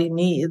your body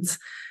needs.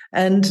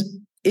 And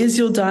is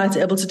your diet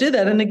able to do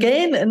that? And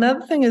again,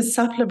 another thing is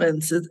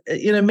supplements.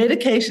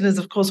 Medication is,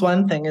 of course,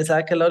 one thing. Is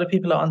like a lot of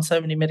people are on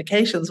so many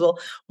medications. Well,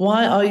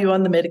 why are you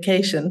on the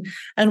medication?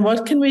 And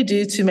what can we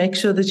do to make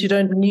sure that you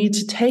don't need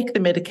to take the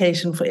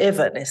medication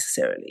forever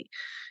necessarily?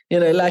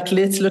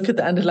 Let's look at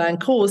the underlying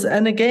cause.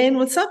 And again,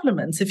 with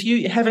supplements, if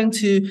you're having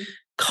to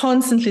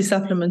constantly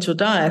supplement your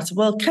diet,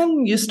 well,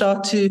 can you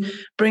start to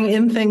bring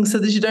in things so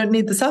that you don't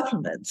need the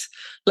supplements?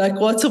 Like,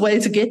 what's a way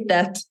to get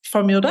that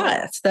from your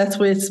diet? That's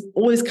where it's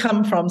always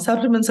come from.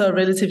 Supplements are a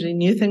relatively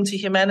new thing to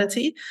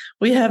humanity.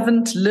 We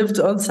haven't lived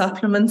on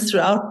supplements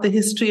throughout the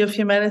history of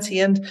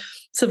humanity and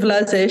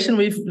civilization.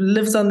 We've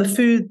lived on the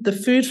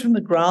food from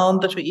the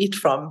ground that we eat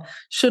from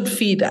should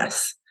feed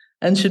us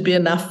and should be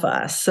enough for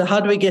us. So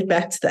how do we get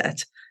back to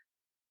that?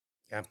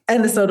 Yeah.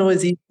 And it's not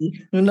always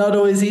easy. Not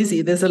always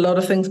easy. There's a lot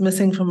of things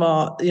missing from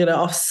our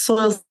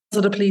soils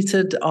are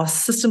depleted, our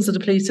systems are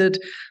depleted.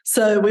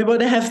 So we want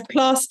to have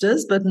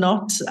plasters, but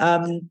not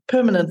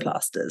permanent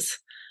plasters.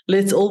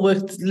 Let's all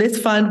work. Let's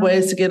find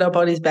ways to get our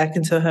bodies back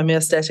into a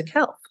homeostatic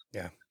health.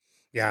 Yeah.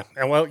 Yeah.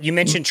 And well, you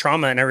mentioned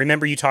trauma, and I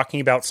remember you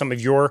talking about some of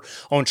your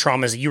own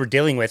traumas that you were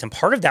dealing with. And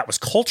part of that was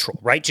cultural,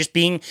 right? Just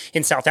being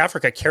in South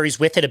Africa carries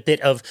with it a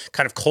bit of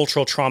kind of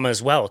cultural trauma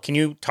as well. Can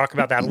you talk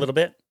about that a little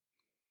bit?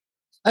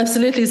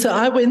 Absolutely. So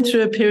I went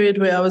through a period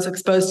where I was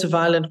exposed to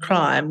violent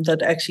crime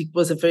that actually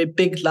was a very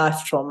big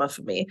life trauma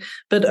for me.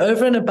 But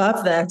over and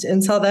above that,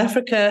 in South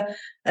Africa,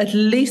 at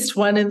least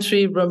 1 in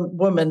 3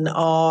 women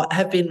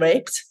have been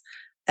raped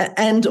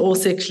and or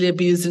sexually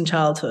abused in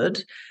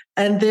childhood.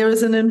 And there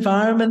is an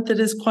environment that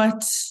is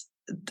quite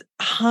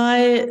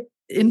high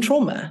in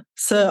trauma.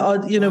 So,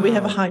 we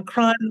have a high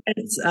crime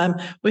rates.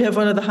 We have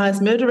one of the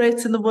highest murder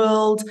rates in the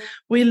world.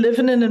 We live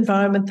in an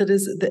environment that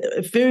is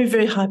a very,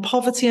 very high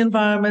poverty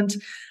environment.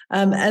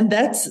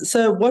 And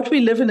so what we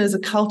live in is a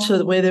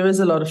culture where there is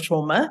a lot of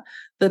trauma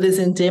that is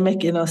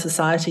endemic in our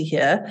society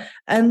here.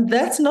 And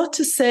that's not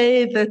to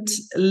say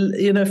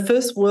that,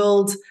 first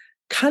world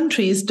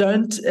countries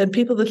don't, and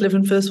people that live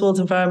in first world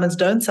environments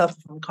don't suffer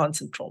from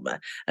constant trauma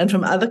and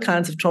from other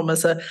kinds of trauma.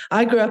 So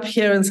I grew up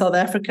here in South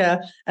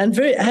Africa and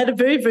had a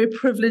very, very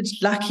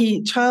privileged,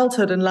 lucky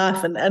childhood and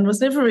life, and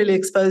was never really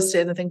exposed to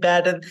anything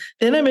bad. And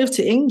then I moved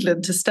to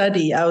England to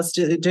study. I was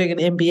doing an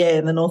MBA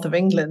in the north of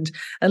England,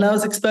 and I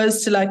was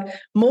exposed to like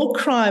more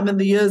crime in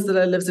the years that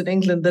I lived in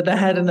England than I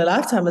had in a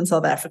lifetime in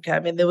South Africa. I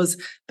mean, there was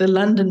the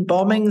London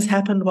bombings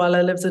happened while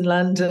I lived in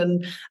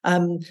London.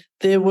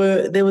 There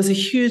was a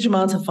huge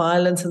amount of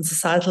violence and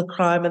societal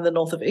crime in the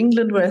north of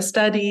England where I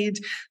studied.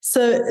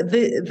 So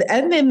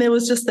and then there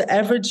was just the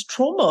average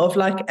trauma of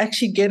like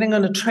actually getting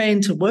on a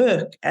train to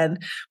work and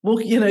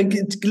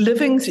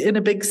living in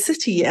a big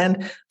city,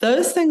 and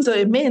those things are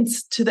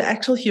immense to the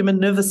actual human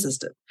nervous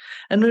system.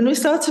 And when we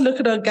start to look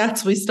at our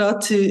guts,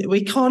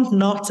 we can't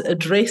not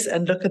address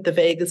and look at the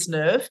vagus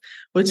nerve,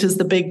 which is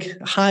the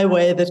big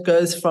highway that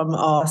goes from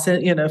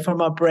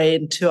our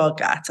brain to our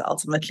gut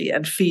ultimately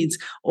and feeds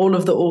all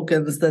of the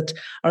organs that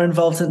are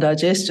involved in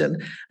digestion.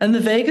 And the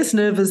vagus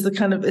nerve is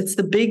it's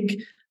the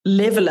big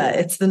leveler.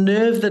 It's the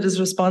nerve that is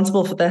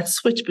responsible for that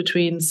switch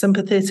between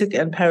sympathetic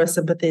and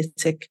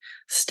parasympathetic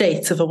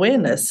states of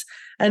awareness.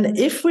 And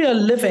if we are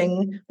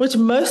living, which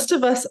most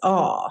of us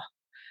are,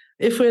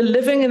 if we're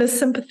living in a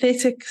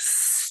sympathetic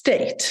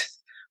state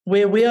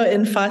where we are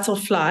in fight or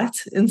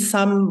flight in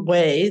some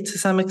way, to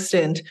some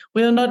extent,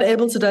 we are not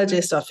able to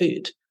digest our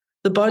food.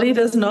 The body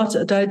does not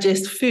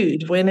digest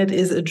food when it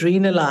is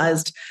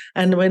adrenalized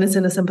and when it's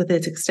in a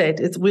sympathetic state.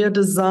 We are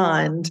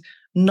designed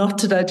not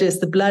to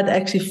digest. The blood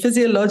actually,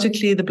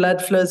 physiologically, the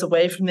blood flows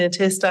away from the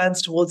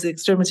intestines towards the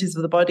extremities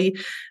of the body.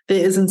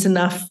 There isn't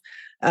enough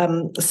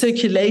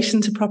circulation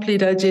to properly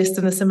digest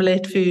and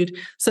assimilate food.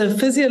 So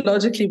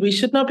physiologically, we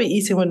should not be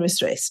eating when we're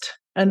stressed.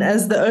 And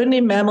as the only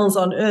mammals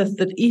on earth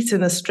that eat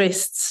in a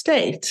stressed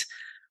state,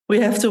 we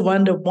have to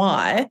wonder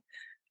why.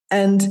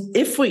 And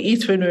if we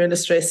eat when we're in a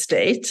stressed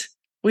state,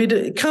 we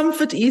do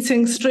comfort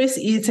eating, stress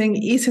eating,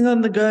 eating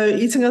on the go,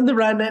 eating on the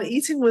run, and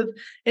eating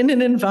in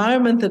an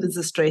environment that is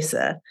a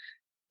stressor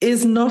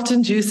is not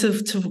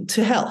conducive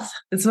to health.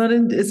 It's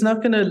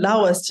not going to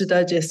allow us to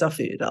digest our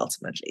food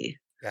ultimately.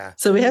 Yeah.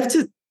 So we have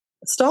to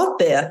start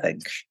there, I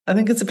think. I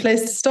think it's a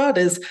place to start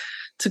is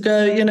to go,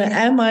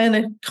 am I in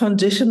a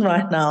condition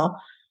right now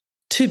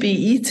to be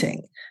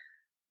eating?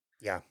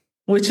 Yeah.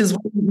 Which is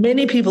what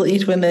many people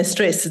eat when they're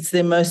stressed. It's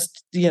their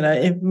most,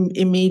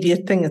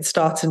 immediate thing. It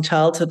starts in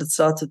childhood. It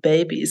starts with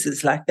babies.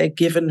 It's like they're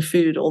given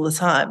food all the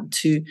time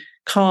to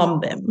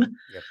calm them.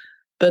 Yep.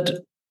 But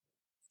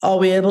are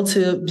we able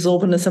to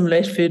absorb and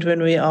assimilate food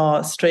when we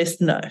are stressed?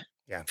 No.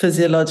 Yeah.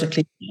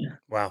 Physiologically.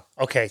 Wow.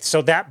 Okay.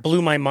 So that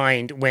blew my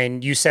mind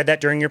when you said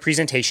that during your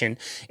presentation.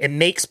 It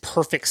makes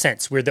perfect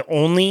sense. We're the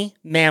only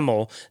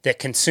mammal that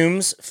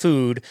consumes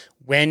food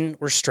when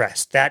we're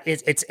stressed.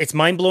 It's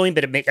mind blowing,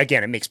 but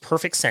it makes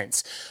perfect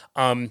sense.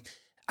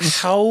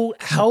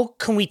 How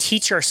can we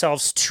teach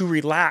ourselves to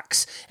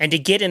relax and to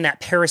get in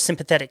that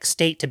parasympathetic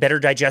state to better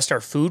digest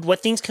our food?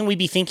 What things can we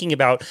be thinking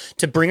about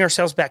to bring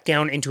ourselves back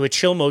down into a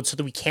chill mode so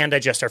that we can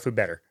digest our food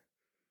better?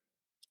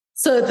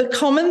 So the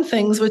common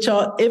things which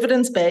are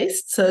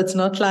evidence-based, so it's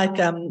not like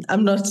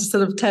I'm not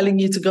sort of telling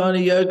you to go on a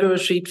yoga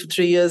retreat for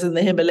 3 years in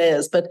the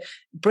Himalayas, but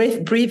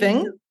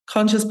breathing,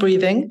 conscious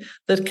breathing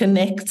that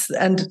connects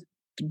and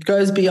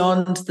goes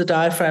beyond the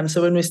diaphragm.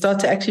 So when we start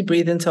to actually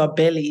breathe into our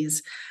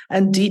bellies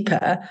and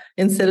deeper,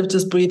 instead of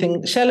just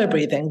shallow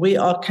breathing, we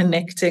are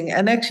connecting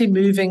and actually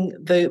moving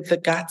the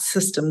gut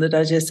system, the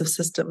digestive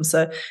system.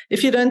 So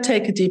if you don't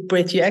take a deep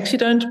breath, you actually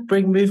don't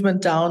bring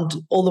movement down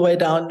all the way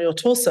down your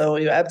torso or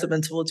your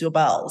abdomen towards your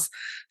bowels.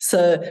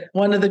 So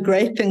one of the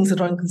great things that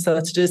one can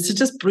start to do is to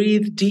just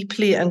breathe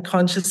deeply and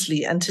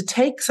consciously and to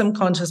take some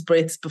conscious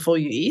breaths before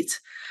you eat.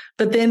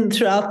 But then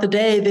throughout the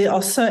day, there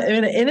are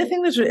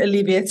anything that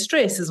alleviates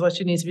stress is what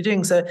you need to be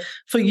doing. So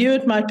for you,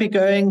 it might be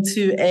going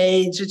to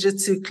a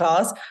jiu-jitsu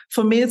class.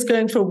 For me, it's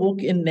going for a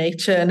walk in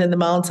nature and in the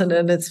mountain,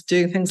 and it's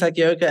doing things like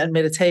yoga and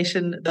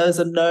meditation. Those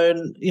are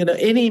known,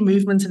 any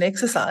movement and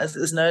exercise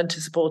is known to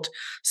support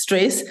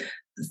stress.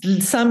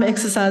 Some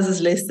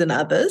exercises less than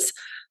others.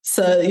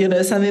 So,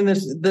 something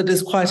that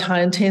is quite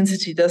high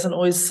intensity doesn't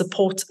always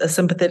support a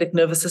sympathetic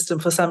nervous system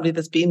for somebody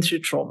that's been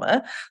through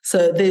trauma.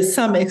 So there's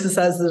some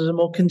exercises that are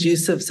more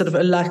conducive, sort of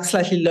a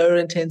slightly lower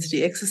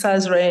intensity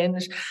exercise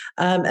range.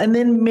 And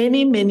then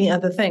many, many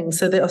other things.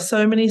 So there are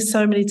so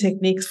many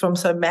techniques from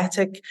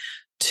somatic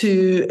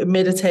to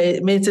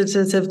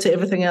meditative to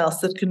everything else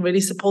that can really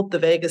support the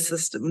vagus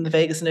system, the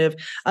vagus nerve.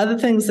 Other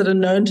things that are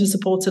known to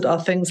support it are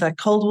things like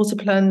cold water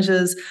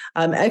plunges,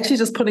 actually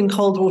just putting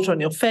cold water on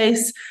your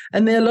face.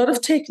 And there are a lot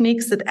of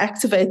techniques that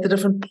activate the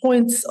different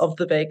points of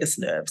the vagus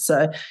nerve.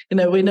 So,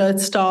 we know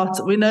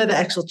the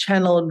actual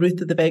channel and route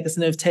that the vagus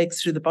nerve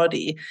takes through the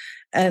body.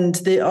 And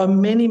there are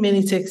many,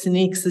 many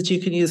techniques that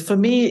you can use. For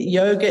me,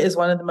 yoga is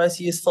one of the most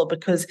useful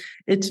because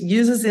it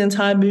uses the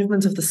entire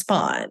movement of the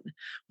spine,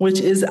 which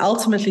is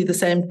ultimately the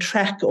same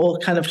track or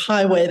kind of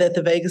highway that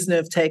the vagus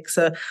nerve takes.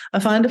 So I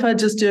find if I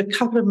just do a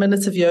couple of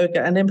minutes of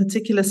yoga, and in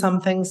particular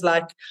some things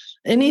like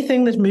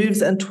anything that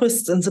moves and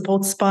twists and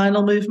supports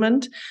spinal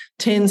movement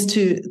tends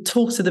to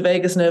talk to the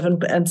vagus nerve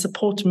and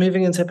support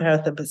moving into a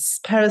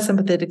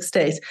parasympathetic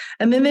state.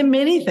 And then there are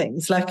many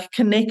things like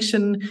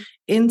connection,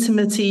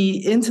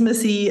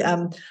 intimacy,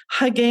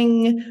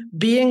 hugging,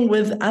 being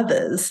with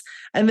others.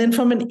 And then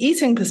from an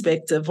eating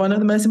perspective, one of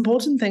the most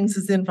important things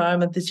is the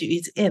environment that you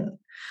eat in.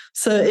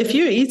 So if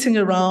you're eating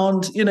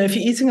around, if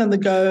you're eating on the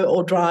go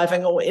or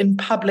driving or in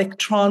public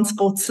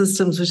transport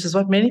systems, which is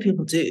what many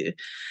people do,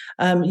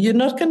 you're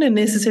not going to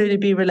necessarily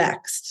be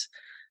relaxed.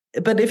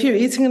 But if you're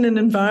eating in an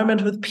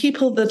environment with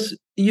people that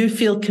you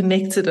feel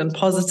connected and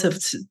positive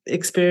to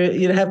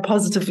experience, have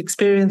positive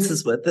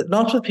experiences with,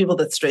 not with people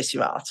that stress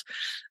you out,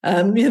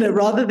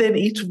 rather than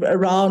eat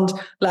around,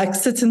 like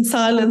sit in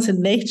silence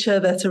in nature,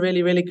 that's a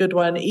really, really good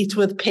one. Eat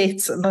with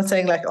pets. I'm not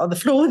saying like on the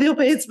floor with your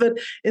pets, but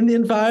in the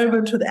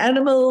environment with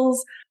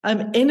animals.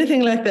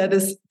 Anything like that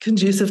is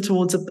conducive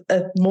towards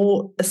a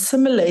more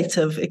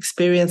assimilative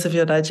experience of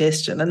your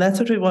digestion. And that's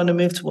what we want to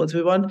move towards.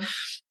 We want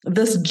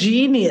this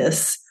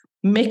genius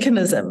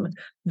mechanism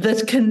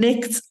that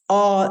connects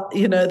our,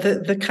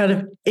 the kind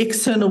of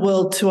external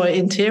world to our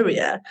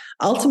interior,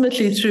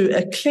 ultimately through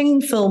a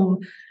cling film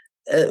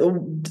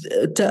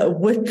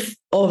width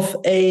of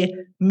a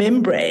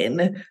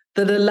membrane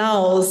that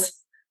allows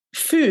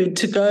food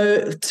to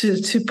go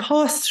to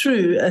pass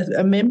through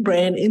a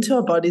membrane into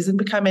our bodies and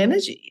become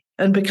energy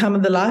and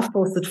become the life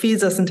force that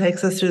feeds us and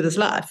takes us through this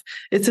life.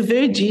 It's a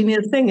very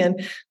genius thing.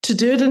 And to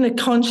do it in a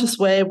conscious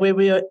way where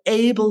we are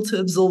able to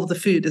absorb the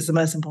food is the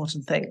most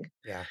important thing.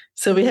 Yeah.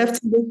 So we have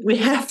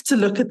to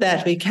look at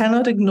that. We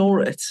cannot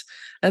ignore it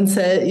and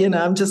say,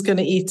 I'm just going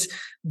to eat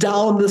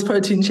down this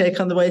protein shake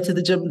on the way to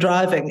the gym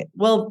driving.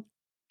 Well,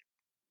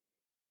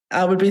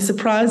 I would be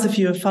surprised if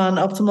you have found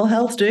optimal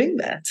health doing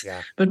that.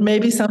 Yeah. But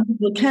maybe some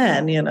people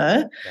can,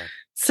 Yeah.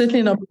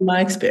 Certainly not in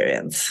my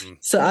experience.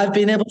 So I've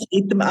been able to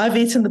eat them. I've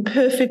eaten the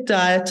perfect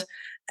diet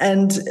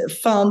and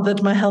found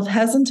that my health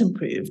hasn't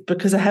improved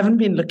because I haven't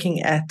been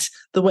looking at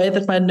the way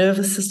that my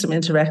nervous system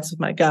interacts with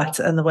my gut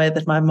and the way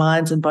that my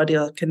mind and body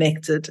are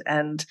connected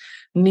and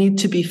need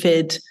to be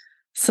fed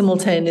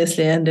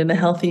simultaneously and in a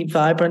healthy,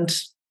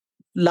 vibrant,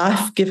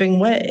 life-giving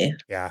way.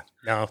 Yeah,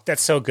 no,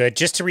 that's so good.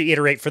 Just to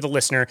reiterate for the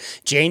listener,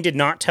 Jayne did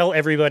not tell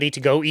everybody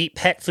to go eat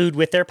pet food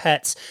with their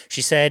pets.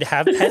 She said,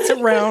 have pets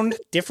around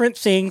different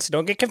things.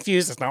 Don't get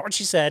confused. That's not what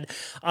she said.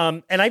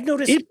 And I've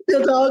noticed... Eat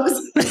your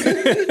dogs.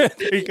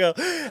 There you go.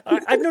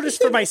 I've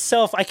noticed for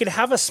myself, I could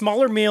have a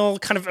smaller meal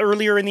kind of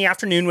earlier in the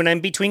afternoon when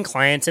I'm between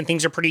clients and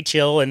things are pretty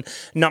chill and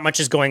not much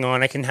is going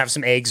on. I can have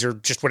some eggs or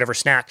just whatever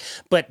snack.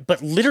 But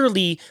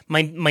literally,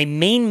 my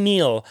main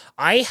meal,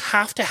 I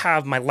have to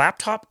have my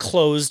laptop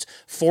closed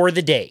for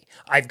the day.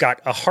 I've got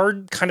a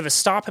hard kind of a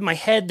stop in my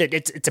head that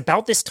it's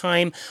about this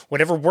time.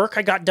 Whatever work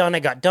I got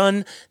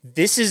done.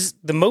 This is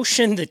the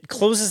motion that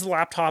closes the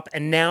laptop.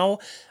 And now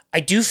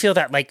I do feel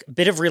that like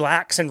bit of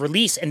relax and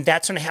release. And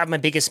that's when I have my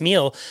biggest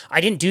meal.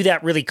 I didn't do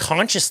that really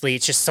consciously.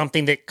 It's just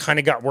something that kind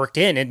of got worked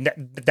in. And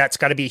that's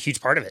got to be a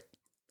huge part of it.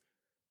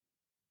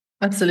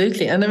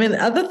 Absolutely. And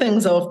other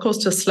things are, of course,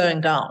 just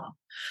slowing down.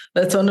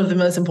 That's one of the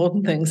most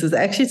important things is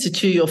actually to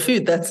chew your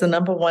food. That's the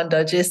number one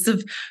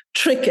digestive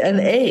trick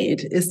and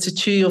aid is to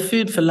chew your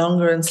food for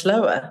longer and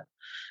slower.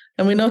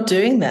 And we're not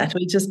doing that.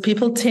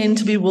 People tend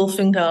to be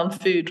wolfing down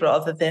food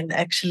rather than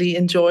actually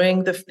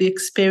enjoying the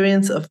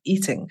experience of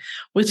eating,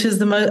 which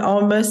is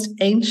our most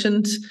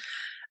ancient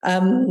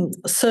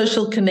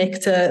social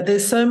connector.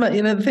 There's so much,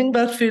 the thing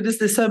about food is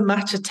there's so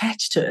much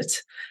attached to it.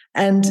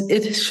 And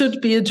it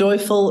should be a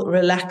joyful,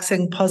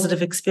 relaxing,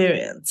 positive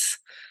experience.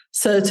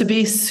 So to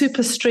be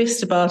super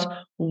stressed about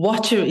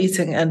what you're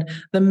eating and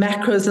the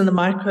macros and the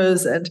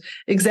micros and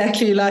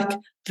exactly like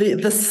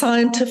the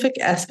scientific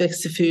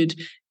aspects of food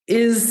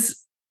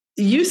is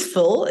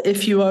useful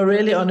if you are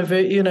really on if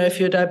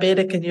you're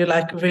diabetic and you're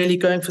like really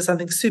going for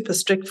something super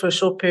strict for a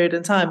short period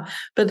of time.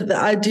 But the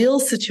ideal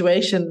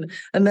situation,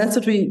 and that's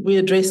what we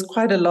address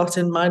quite a lot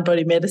in mind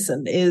body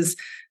medicine, is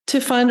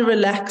to find a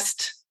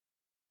relaxed,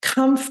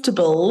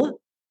 comfortable,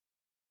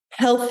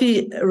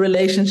 healthy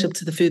relationship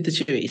to the food that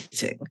you're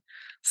eating.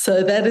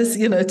 So that is,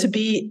 to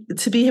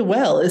be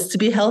well is to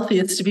be healthy,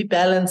 it's to be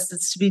balanced,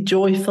 it's to be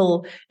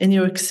joyful in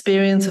your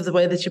experience of the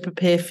way that you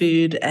prepare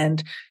food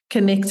and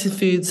connect to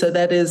food. So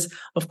that is,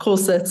 of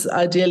course, that's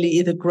ideally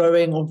either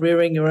growing or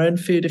rearing your own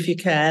food if you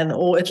can,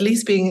 or at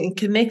least being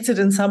connected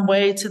in some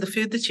way to the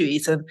food that you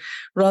eat. And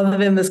rather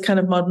than this kind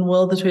of modern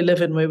world that we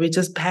live in where we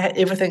just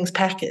everything's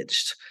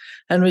packaged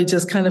and we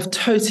just kind of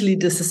totally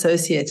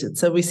disassociated.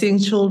 So we're seeing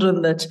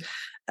children that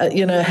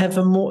have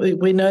a more.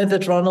 We know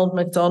that Ronald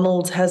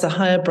McDonald has a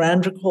higher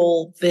brand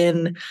recall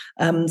than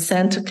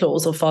Santa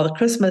Claus or Father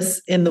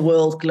Christmas in the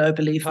world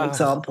globally, for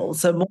example.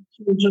 So more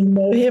children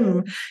know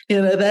him.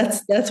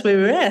 That's where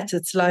we're at.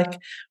 It's like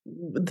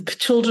the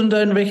children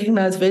don't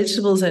recognize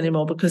vegetables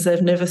anymore because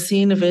they've never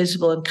seen a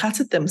vegetable and cut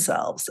it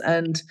themselves,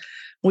 and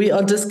we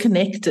are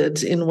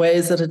disconnected in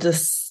ways that are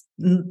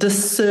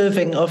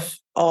disserving of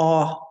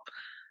our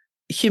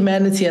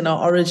humanity and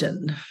our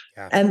origin.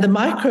 Yeah. And the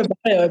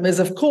microbiome is,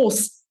 of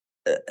course,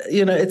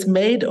 it's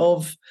made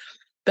of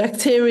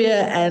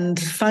bacteria and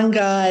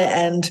fungi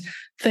and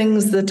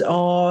things that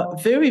are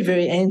very,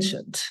 very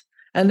ancient.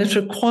 And it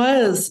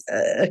requires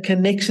a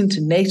connection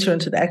to nature and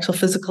to the actual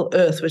physical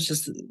earth, which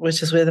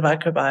is where the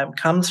microbiome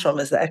comes from,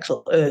 is the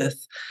actual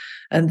earth.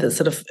 And the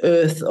sort of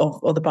earth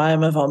or the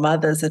biome of our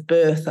mothers at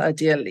birth,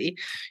 ideally.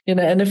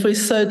 And if we're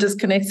so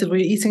disconnected,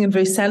 we're eating in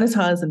very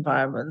sanitized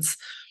environments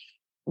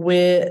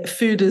where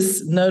food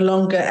is no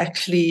longer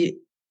actually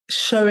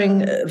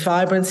showing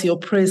vibrancy or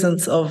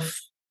presence of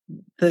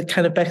the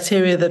kind of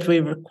bacteria that we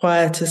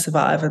require to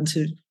survive and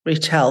to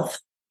reach health.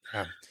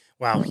 Yeah.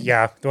 Wow.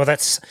 Yeah. Well,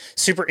 that's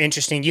super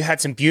interesting. You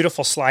had some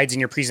beautiful slides in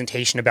your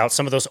presentation about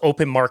some of those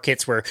open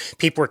markets where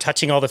people were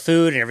touching all the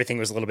food and everything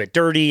was a little bit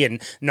dirty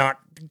and not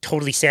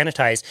totally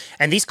sanitized.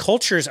 And these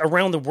cultures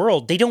around the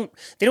world, they don't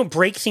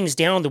break things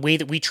down the way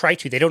that we try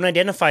to. They don't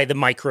identify the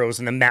micros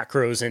and the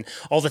macros and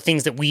all the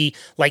things that we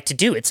like to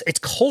do. It's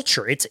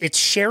culture. It's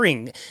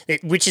sharing,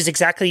 which is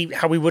exactly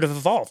how we would have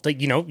evolved. Like,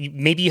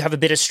 maybe you have a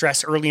bit of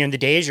stress earlier in the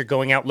day as you're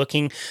going out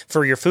looking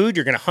for your food.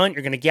 You're going to hunt,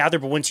 you're going to gather,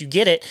 but once you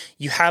get it,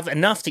 you have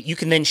enough that you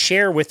can then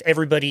share with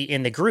everybody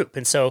in the group.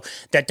 And so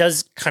that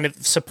does kind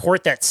of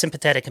support that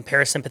sympathetic and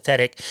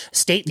parasympathetic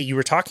state that you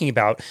were talking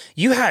about.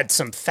 You had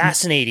some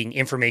fascinating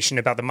information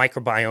about the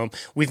microbiome.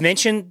 We've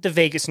mentioned the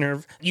vagus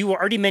nerve. You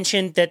already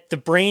mentioned that the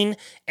brain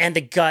and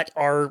the gut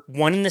are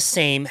one and the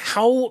same.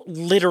 How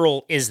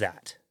literal is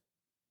that?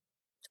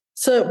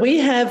 So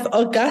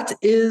our gut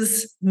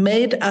is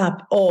made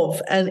up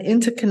of and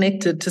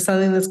interconnected to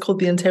something that's called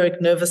the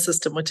enteric nervous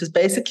system, which is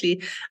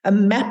basically a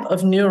map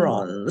of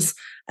neurons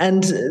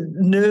and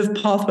nerve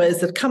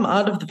pathways that come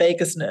out of the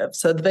vagus nerve.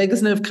 So the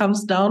vagus nerve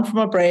comes down from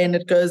our brain.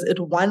 It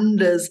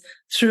wanders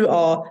through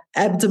our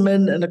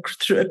abdomen and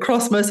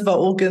across most of our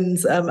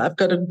organs. I've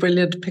got a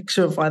brilliant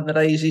picture of one that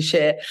I usually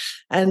share.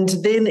 And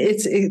then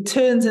it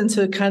turns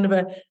into kind of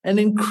an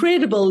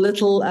incredible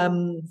little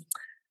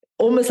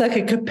almost like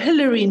a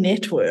capillary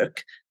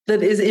network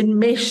that is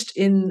enmeshed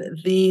in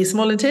the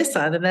small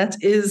intestine, and that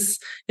is,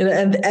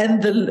 and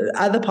the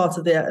other parts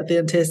of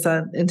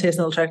the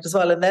intestinal tract as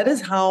well, and that is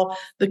how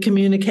the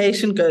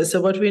communication goes. So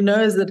what we know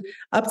is that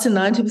up to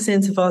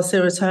 90% of our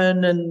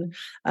serotonin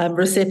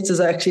receptors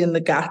are actually in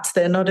the gut;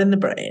 they're not in the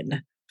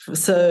brain.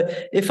 So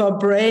if our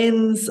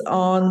brains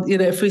aren't,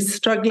 if we're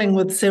struggling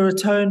with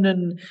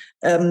serotonin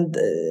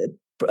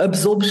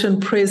absorption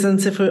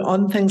presence, if we're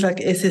on things like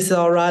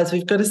SSRIs,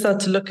 we've got to start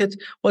to look at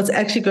what's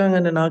actually going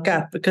on in our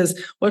gut, because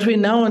what we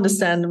now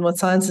understand and what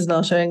science is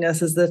now showing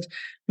us is that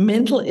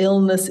mental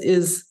illness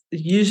is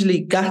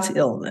usually gut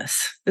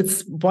illness.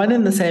 It's one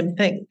and the same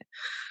thing.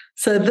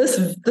 So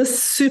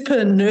this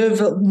super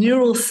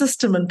neural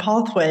system and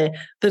pathway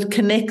that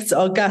connects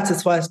our gut,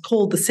 that's why it's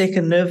called the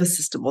second nervous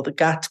system, or the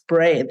gut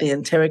brain, the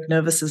enteric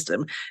nervous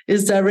system,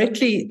 is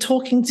directly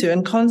talking to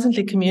and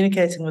constantly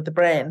communicating with the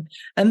brain.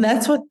 And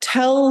that's what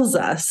tells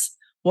us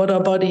what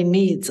our body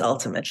needs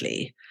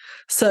ultimately.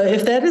 So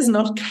if that is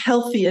not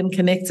healthy and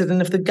connected,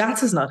 and if the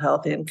gut is not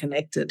healthy and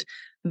connected,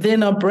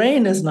 then our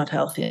brain is not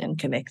healthy and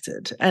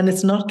connected, and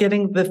it's not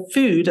getting the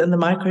food and the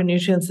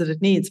micronutrients that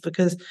it needs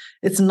because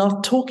they're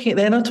not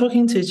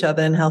talking to each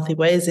other in healthy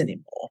ways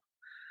anymore.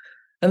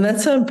 And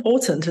that's so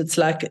important. It's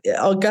like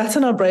our gut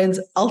and our brains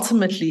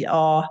ultimately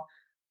are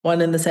one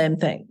and the same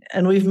thing.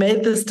 And we've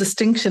made this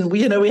distinction.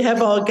 We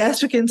have our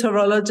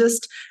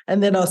gastroenterologist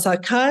and then our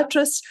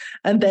psychiatrist,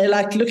 and they're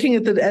like looking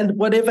at and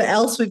whatever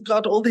else we've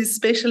got, all these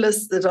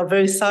specialists that are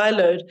very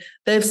siloed,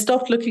 they've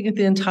stopped looking at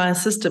the entire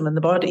system in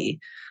the body.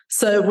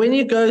 So when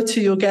you go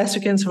to your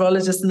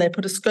gastroenterologist and they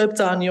put a scope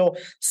down your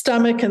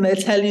stomach and they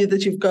tell you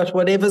that you've got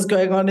whatever's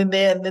going on in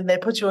there, and then they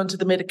put you onto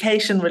the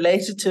medication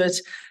related to it,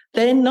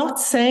 they're not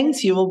saying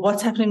to you, well,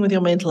 what's happening with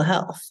your mental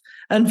health?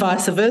 And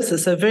vice versa.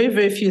 So very,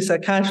 very few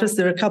psychiatrists,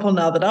 there are a couple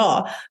now that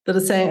are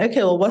saying,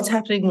 okay, well, what's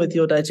happening with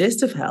your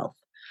digestive health?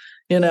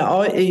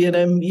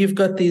 You've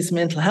got these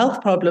mental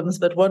health problems,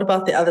 but what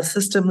about the other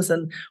systems,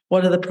 and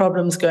what are the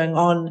problems going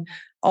on?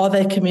 Are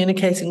they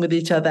communicating with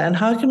each other? And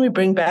how can we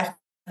bring back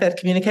that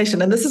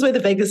communication? And this is where the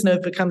vagus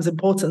nerve becomes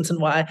important,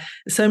 and why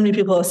so many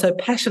people are so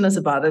passionate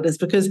about it is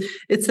because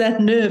it's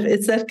that nerve,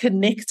 it's that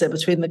connector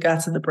between the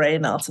gut and the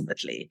brain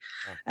ultimately.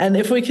 And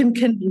if we can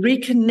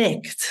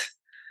reconnect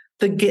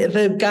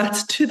the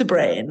gut to the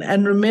brain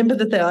and remember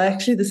that they are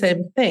actually the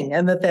same thing,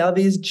 and that they are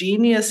these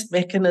genius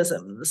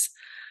mechanisms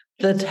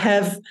that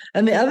have,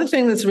 and the other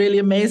thing that's really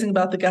amazing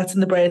about the gut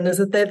and the brain is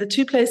that they're the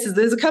two places,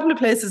 there's a couple of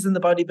places in the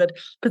body, but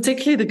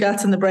particularly the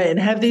gut and the brain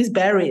have these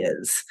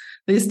barriers,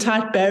 these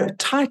tight,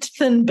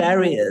 thin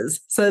barriers.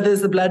 So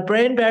there's the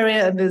blood-brain barrier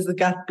and there's the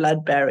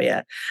gut-blood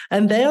barrier.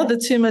 And they are the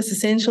two most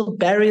essential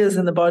barriers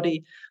in the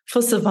body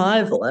for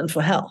survival and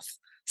for health.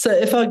 So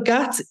if our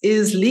gut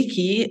is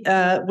leaky,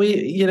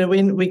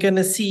 we're going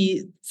to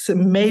see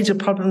some major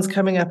problems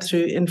coming up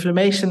through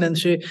inflammation, and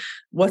through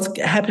what's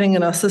happening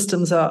in our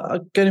systems are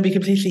going to be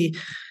completely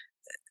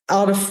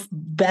out of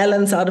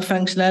balance, out of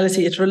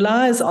functionality. It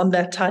relies on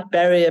that tight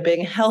barrier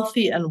being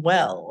healthy and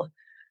well.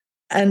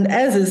 And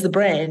as is the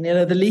brain,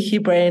 the leaky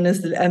brain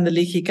and the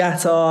leaky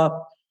gut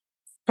are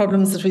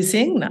problems that we're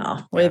seeing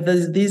now, where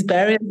these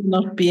barriers are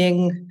not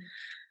being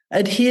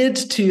adhered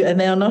to and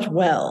they are not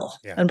well.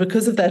 Yeah. And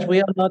because of that,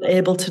 we are not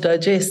able to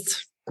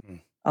digest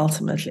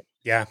ultimately.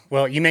 Yeah.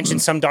 Well, you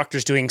mentioned some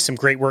doctors doing some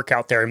great work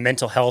out there in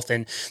mental health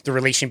and the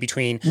relation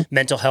between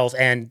mental health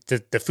and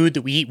the food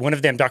that we eat. One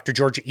of them, Dr.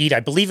 Georgia Ede, I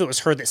believe it was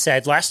her that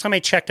said, last time I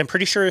checked, I'm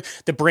pretty sure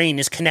the brain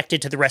is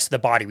connected to the rest of the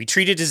body. We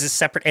treat it as a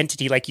separate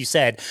entity, like you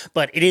said,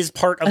 but it is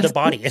part of the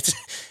body. It's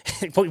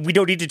we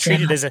don't need to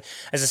treat it as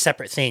a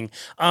separate thing.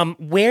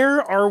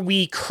 Where are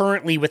we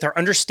currently with our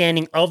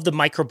understanding of the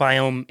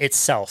microbiome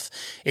itself?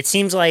 It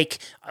seems like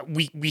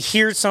we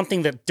hear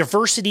something that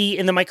diversity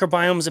in the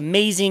microbiome is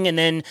amazing, and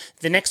then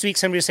the next week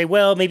somebody will say,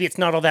 well, maybe it's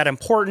not all that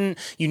important.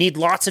 You need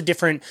lots of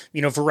different,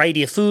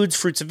 variety of foods,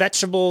 fruits and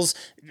vegetables.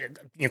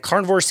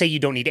 Carnivores say you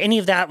don't need any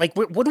of that. Like,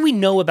 what do we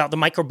know about the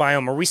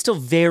microbiome? Are we still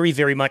very,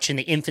 very much in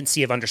the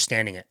infancy of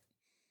understanding it?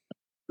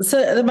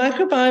 So the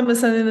microbiome is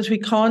something that we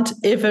can't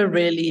ever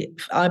really,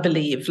 I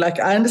believe. Like,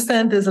 I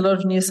understand there's a lot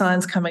of new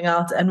science coming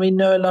out, and we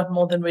know a lot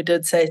more than we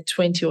did, say,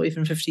 20 or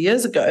even 50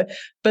 years ago.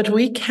 But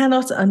we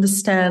cannot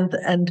understand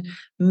and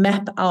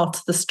map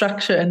out the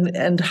structure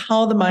and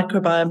how the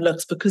microbiome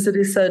looks, because it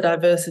is so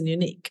diverse and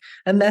unique.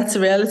 And that's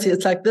the reality.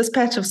 It's like this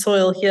patch of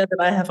soil here that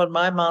I have on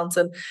my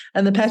mountain,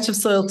 and the patch of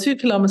soil 2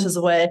 kilometers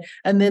away,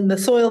 and then the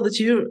soil that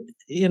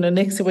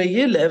next to where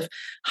you live.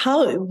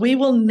 How we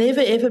will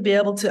never ever be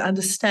able to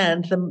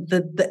understand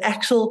the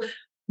actual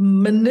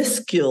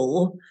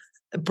minuscule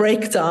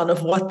breakdown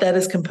of what that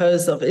is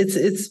composed of.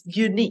 It's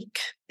unique,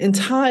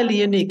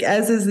 entirely unique,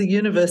 as is the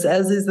universe,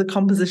 as is the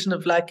composition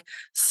of like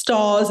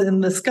stars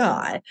in the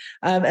sky.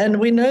 And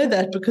we know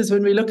that because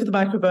when we look at the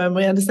microbiome,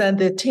 we understand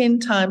there are 10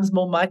 times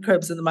more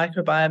microbes in the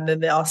microbiome than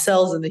there are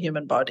cells in the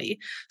human body.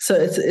 So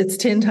it's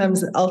 10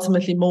 times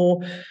ultimately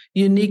more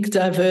unique,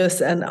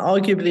 diverse, and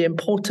arguably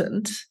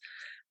important.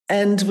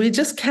 And we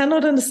just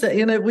cannot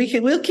understand,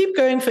 we'll keep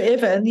going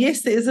forever. And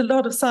yes, there is a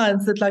lot of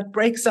science that like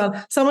breaks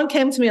down. Someone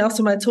came to me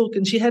after my talk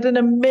and she had an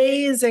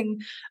amazing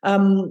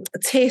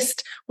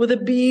test with a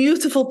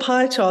beautiful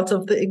pie chart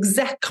of the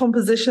exact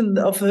composition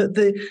of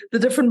the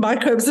different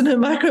microbes in her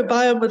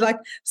microbiome with like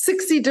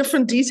 60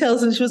 different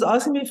details. And she was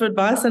asking me for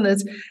advice on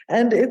it.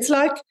 And it's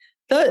like,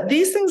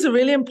 these things are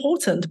really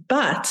important,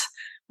 but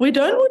we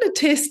don't want to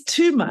test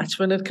too much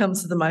when it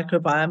comes to the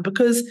microbiome,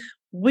 because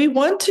we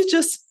want to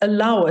just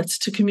allow it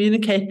to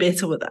communicate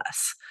better with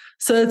us.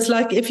 So it's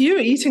like if you're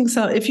eating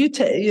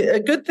a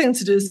good thing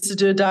to do is to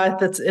do a diet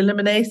that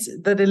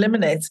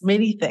eliminates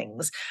many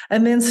things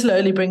and then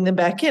slowly bring them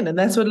back in. And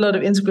that's what a lot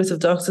of integrative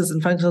doctors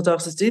and functional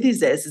doctors do these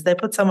days, is they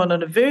put someone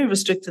on a very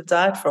restrictive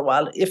diet for a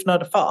while, if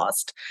not a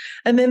fast.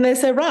 And then they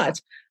say, right,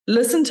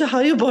 listen to how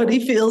your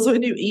body feels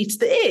when you eat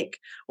the egg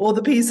or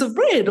the piece of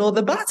bread or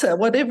the butter,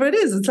 whatever it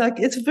is. It's like,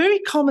 it's very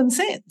common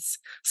sense.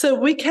 So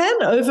we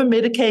can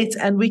over-medicate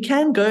and we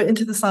can go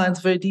into the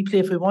science very deeply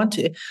if we want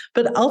to.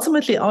 But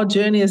ultimately, our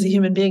journey as a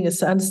human being is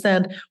to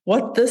understand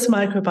what this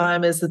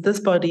microbiome is that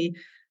this body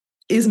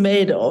is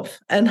made of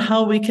and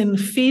how we can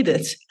feed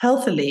it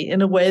healthily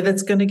in a way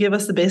that's going to give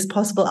us the best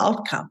possible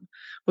outcome,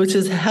 which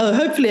is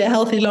hopefully a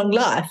healthy, long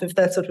life, if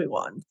that's what we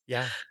want.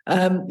 Yeah.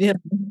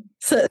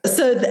 So,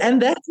 and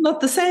that's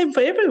not the same for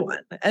everyone.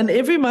 And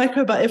every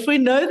microbiome, if we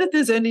know that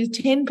there's only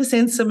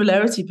 10%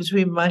 similarity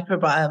between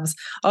microbiomes,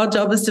 our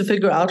job is to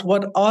figure out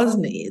what ours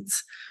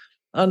needs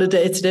on a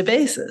day-to-day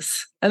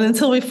basis. And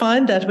until we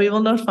find that, we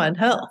will not find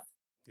health.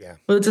 Yeah.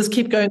 We'll just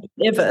keep going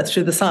forever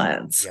through the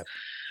science. Yep.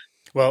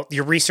 Well,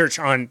 your research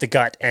on the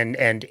gut and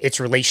its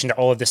relation to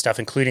all of this stuff,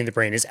 including the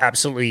brain, is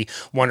absolutely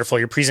wonderful.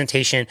 Your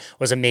presentation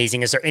was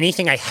amazing. Is there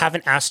anything I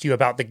haven't asked you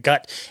about the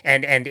gut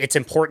and its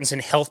importance in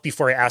health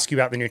before I ask you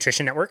about the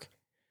Nutrition Network?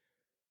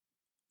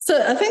 So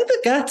I think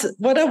the gut,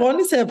 what I want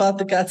to say about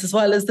the gut as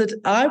well is that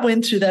I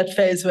went through that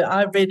phase where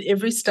I read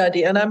every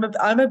study, and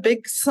I'm a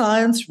big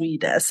science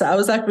reader. So I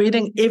was like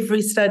reading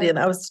every study, and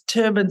I was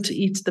determined to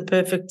eat the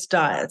perfect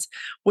diet,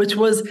 which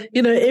was,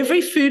 every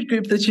food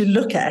group that you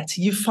look at,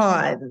 you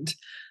find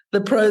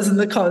the pros and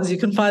the cons. You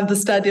can find the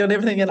study on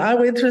everything. And I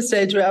went through a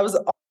stage where I was,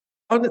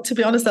 to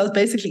be honest, I was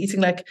basically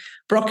eating like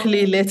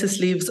broccoli, lettuce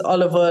leaves,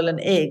 olive oil,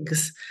 and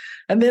eggs.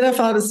 And then I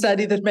found a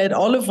study that made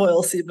olive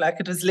oil seem like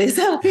it was less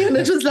healthy. And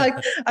it was like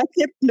I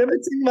kept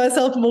limiting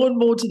myself more and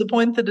more to the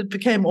point that it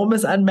became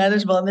almost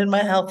unmanageable. And then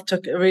my health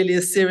took really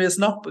a serious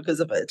knock because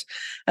of it.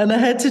 And I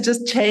had to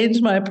just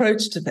change my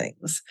approach to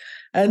things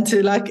and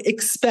to like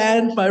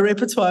expand my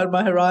repertoire and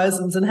my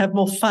horizons and have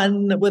more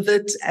fun with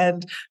it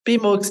and be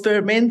more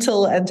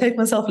experimental and take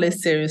myself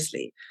less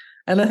seriously.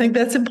 And I think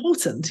that's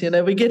important.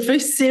 We get very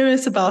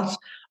serious about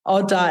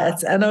our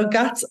diets, and our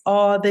guts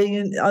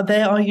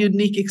they are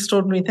unique,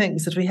 extraordinary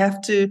things that we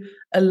have to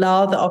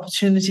allow the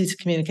opportunity to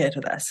communicate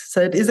with us. So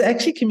it is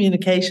actually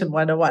communication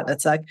 101.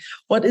 It's like,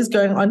 what is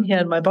going on here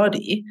in my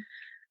body?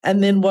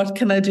 And then what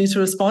can I do to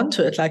respond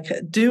to it? Like,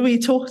 do we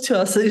talk to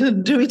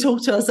ourselves? Do we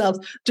talk to ourselves?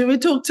 Do we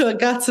talk to our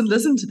guts and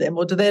listen to them?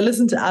 Or do they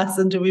listen to us,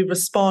 and do we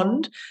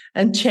respond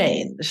and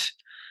change?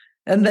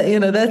 And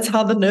that's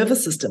how the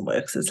nervous system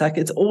works. It's like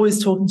it's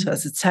always talking to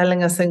us. It's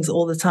telling us things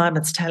all the time.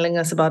 It's telling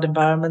us about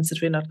environments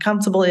that we're not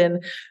comfortable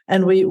in.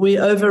 And we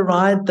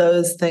override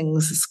those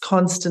things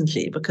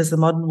constantly because the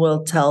modern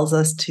world tells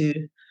us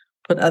to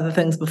put other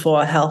things before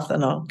our health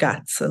and our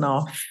guts and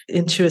our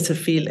intuitive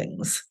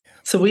feelings.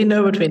 So we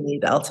know what we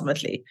need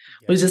ultimately.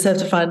 Yeah. We just have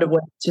to find a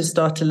way to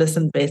start to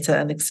listen better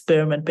and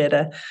experiment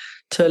better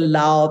to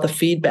allow the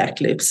feedback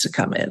loops to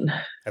come in.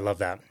 I love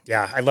that.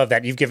 Yeah, I love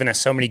that. You've given us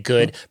so many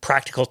good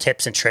practical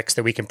tips and tricks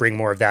that we can bring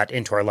more of that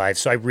into our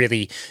lives. So I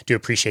really do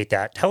appreciate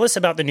that. Tell us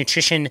about the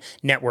Nutrition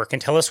Network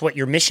and tell us what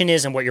your mission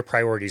is and what your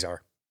priorities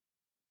are.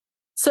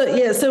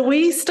 So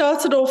we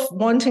started off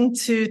wanting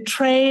to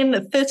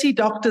train 30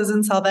 doctors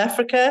in South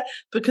Africa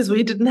because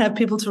we didn't have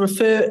people to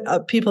refer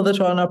people that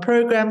were on our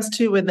programs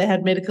to when they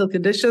had medical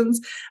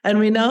conditions. And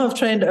we now have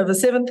trained over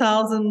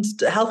 7,000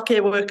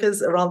 healthcare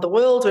workers around the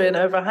world. We're in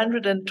over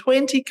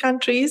 120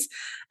 countries.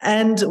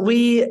 And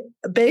we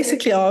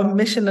basically, our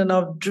mission and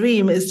our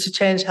dream is to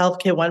change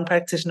healthcare one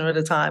practitioner at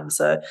a time.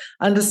 So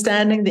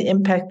understanding the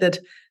impact that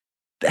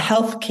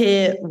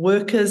healthcare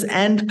workers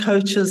and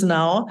coaches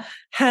now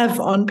have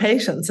on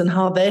patients and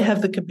how they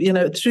have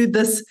through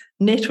this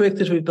network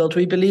that we've built,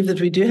 we believe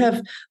that we do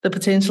have the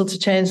potential to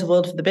change the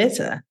world for the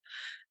better.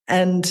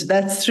 And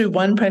that's through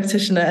one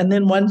practitioner and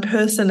then one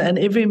person and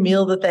every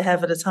meal that they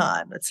have at a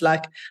time. It's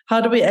like, how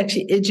do we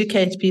actually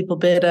educate people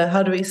better?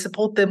 How do we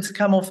support them to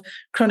come off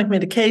chronic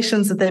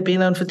medications that they've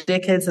been on for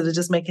decades that are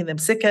just making them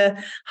sicker?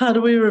 How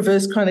do we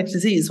reverse chronic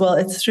disease? Well,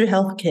 it's through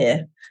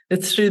healthcare.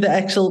 It's through the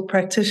actual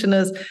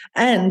practitioners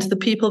and the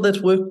people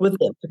that work with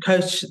them, to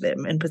coach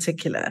them in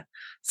particular.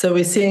 So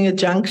we're seeing a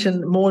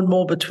junction more and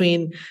more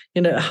between,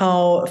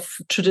 how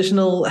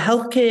traditional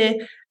healthcare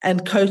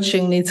and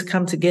coaching need to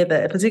come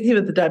together,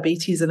 particularly with the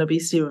diabetes and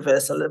obesity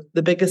reversal.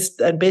 The biggest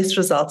and best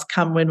results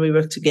come when we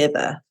work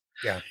together.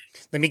 Yeah.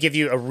 Let me give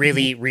you a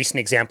really recent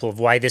example of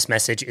why this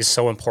message is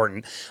so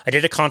important. I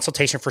did a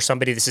consultation for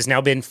somebody. This has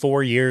now been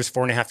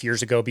 4.5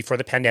 years ago, before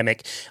the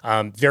pandemic,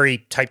 very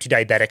type 2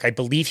 diabetic. I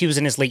believe he was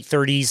in his late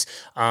 30s.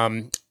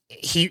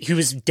 He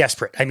was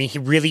desperate. I mean, he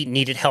really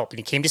needed help. And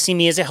he came to see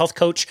me as a health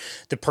coach.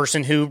 The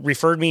person who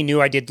referred me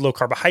knew I did low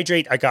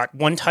carbohydrate. I got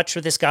one touch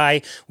with this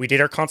guy. We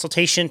did our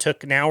consultation,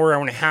 took an hour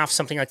and a half,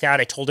 something like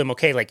that. I told him,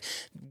 okay, like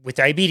with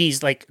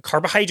diabetes, like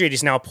carbohydrate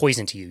is now a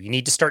poison to you. You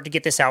need to start to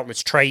get this out.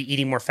 Let's try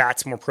eating more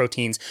fats, more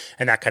proteins,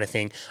 and that kind of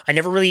thing. I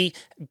never really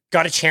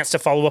got a chance to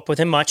follow up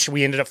with him much.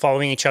 We ended up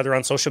following each other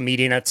on social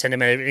media, and I'd send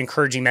him an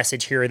encouraging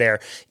message here or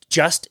there.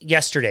 Just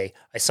yesterday,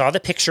 I saw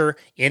the picture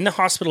in the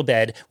hospital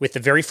bed with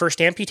the very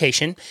first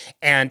amputation,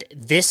 and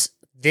this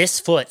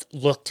foot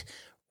looked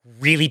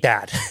really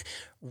bad.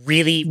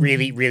 Really,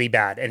 really, really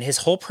bad. And his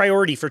whole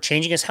priority for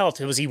changing his health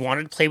was he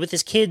wanted to play with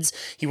his kids.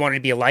 He wanted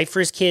to be alive for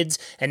his kids.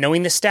 And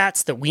knowing the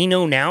stats that we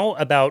know now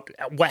about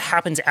what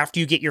happens after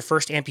you get your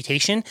first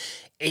amputation,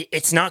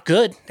 it's not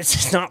good. It's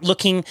just not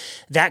looking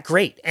that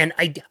great. And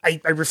I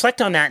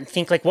reflect on that and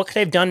think, like, what could I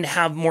have done to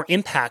have more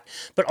impact?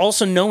 But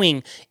also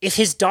knowing if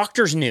his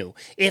doctors knew,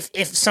 if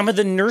some of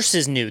the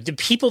nurses knew, the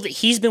people that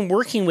he's been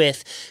working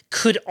with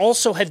could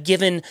also have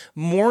given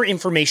more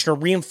information or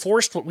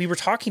reinforced what we were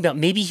talking about,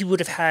 maybe he would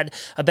have had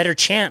a better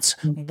chance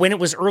when it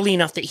was early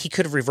enough that he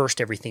could have reversed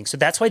everything. So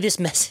that's why this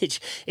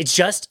message is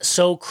just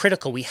so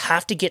critical. We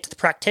have to get to the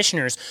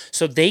practitioners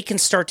so they can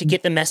start to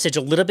get the message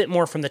a little bit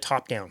more from the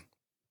top down.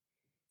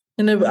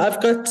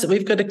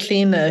 We've got a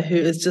cleaner who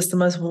is just the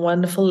most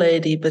wonderful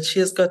lady, but she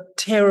has got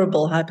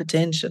terrible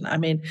hypertension. I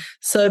mean,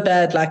 so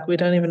bad, like we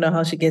don't even know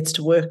how she gets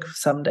to work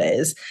some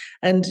days.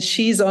 And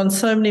she's on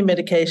so many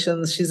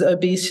medications. She's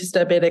obese, she's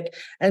diabetic,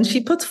 and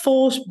she puts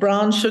 4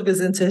 brown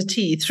sugars into her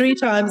tea 3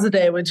 times a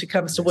day when she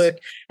comes to work.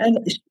 And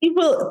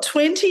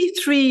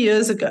 23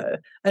 years ago,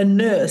 a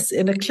nurse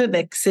in a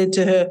clinic said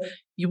to her,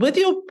 with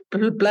your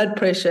blood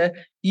pressure,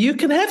 you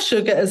can have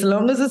sugar as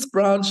long as it's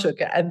brown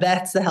sugar, and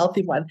that's the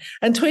healthy one.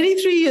 And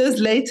 23 years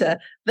later,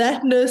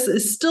 that nurse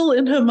is still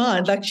in her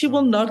mind. Like, she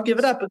will not give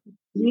it up.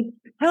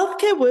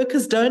 Healthcare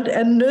workers don't,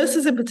 and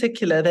nurses in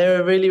particular,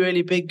 they're a really,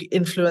 really big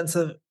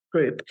influencer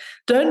group,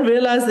 don't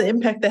realize the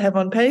impact they have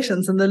on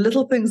patients, and the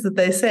little things that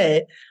they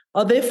say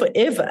are there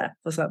forever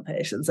for some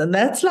patients. And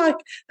that's like,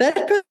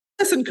 that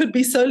person could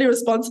be solely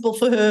responsible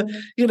for her,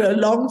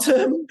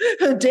 long-term,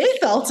 her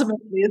death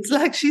ultimately. It's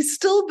like she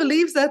still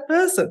believes that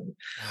person.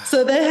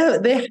 So there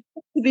has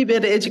to be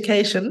better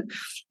education.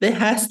 There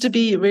has to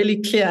be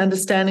really clear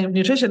understanding of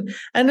nutrition.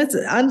 And it's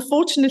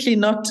unfortunately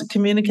not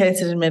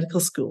communicated in medical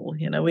school.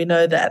 We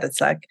know that.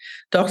 It's like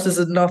doctors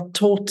are not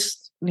taught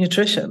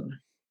nutrition.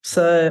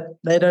 So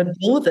they don't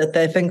know that.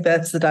 They think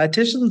that's the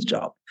dietitian's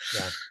job.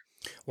 Yeah.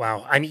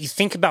 Wow. I mean, you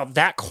think about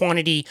that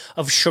quantity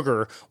of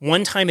sugar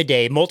one time a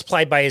day,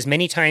 multiplied by as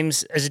many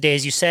times as a day,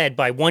 as you said,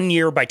 by 1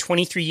 year, by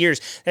 23 years.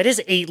 That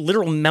is a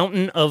literal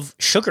mountain of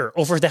sugar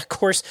over that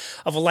course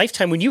of a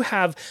lifetime. When you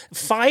have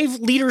 5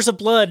 liters of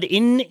blood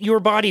in your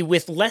body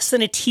with less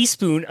than a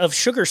teaspoon of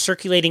sugar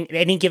circulating at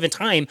any given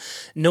time,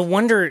 no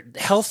wonder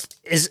health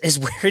is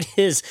where it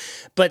is.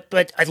 But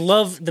I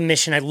love the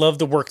mission. I love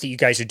the work that you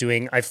guys are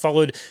doing. I've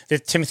followed the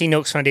Timothy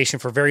Noakes Foundation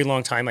for a very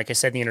long time. Like I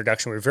said in the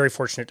introduction, we were very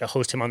fortunate to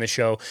host him on the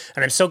show.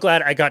 And I'm so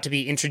glad I got to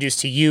be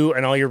introduced to you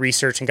and all your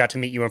research and got to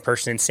meet you in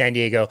person in San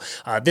Diego.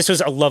 This was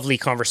a lovely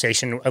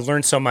conversation. I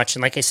learned so much.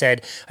 And like I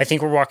said, I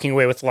think we're walking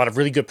away with a lot of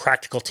really good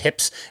practical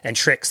tips and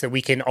tricks that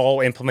we can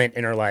all implement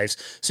in our lives.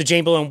 So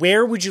Jayne Bullen,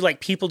 where would you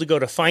like people to go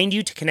to find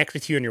you, to connect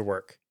with you and your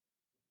work?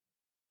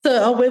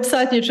 So our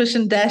website,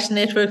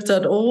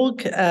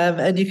 nutrition-network.org,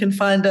 and you can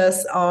find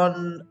us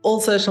on all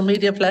social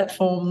media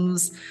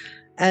platforms.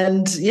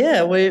 And yeah,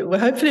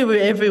 hopefully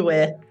we're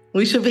everywhere.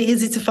 We should be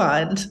easy to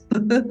find.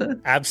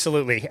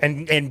 Absolutely.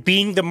 And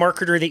being the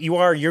marketer that you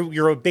are,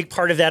 you're a big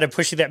part of that and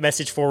pushing that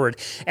message forward.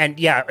 And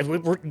yeah,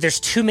 there's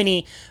too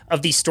many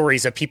of these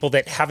stories of people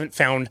that haven't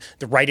found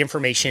the right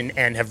information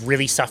and have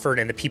really suffered,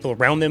 and the people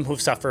around them who've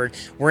suffered.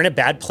 We're in a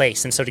bad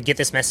place. And so to get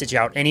this message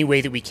out any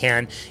way that we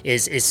can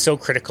is so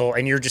critical.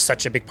 And you're just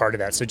such a big part of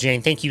that. So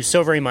Jayne, thank you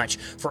so very much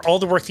for all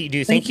the work that you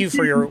do. Thank you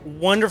for your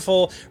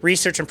wonderful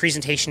research and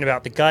presentation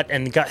about the gut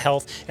and the gut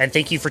health. And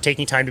thank you for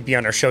taking time to be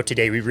on our show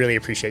today. We really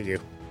appreciate you.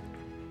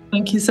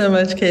 Thank you so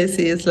much,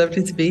 Casey. It's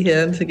lovely to be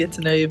here and to get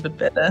to know you a bit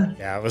better.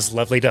 Yeah, it was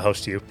lovely to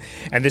host you.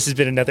 And this has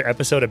been another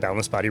episode of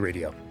Balanced Body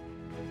Radio.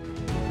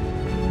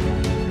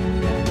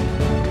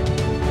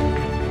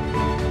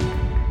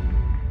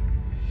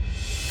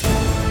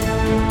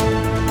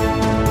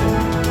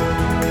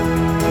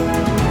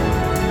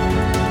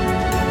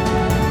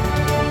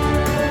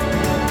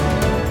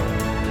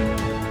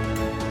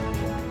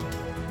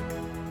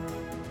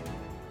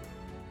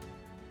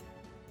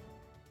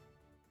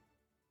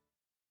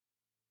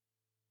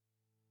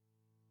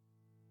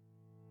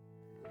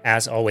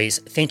 As always,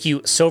 thank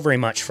you so very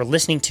much for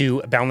listening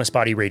to Boundless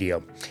Body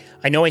Radio.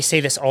 I know I say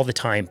this all the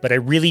time, but I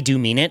really do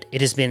mean it.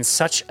 It has been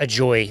such a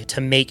joy to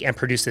make and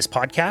produce this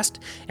podcast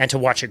and to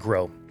watch it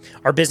grow.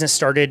 Our business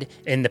started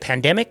in the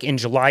pandemic in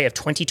July of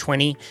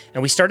 2020,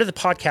 and we started the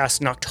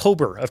podcast in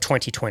October of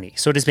 2020.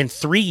 So it has been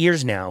 3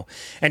 years now,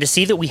 and to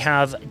see that we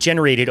have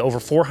generated over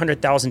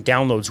 400,000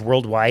 downloads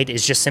worldwide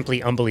is just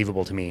simply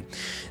unbelievable to me.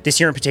 This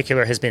year in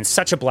particular has been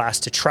such a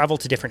blast to travel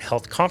to different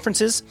health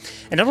conferences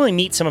and not only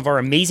meet some of our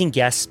amazing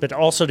guests, but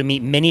also to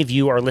meet many of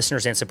you, our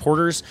listeners and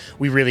supporters.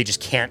 We really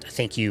just can't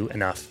thank you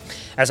enough.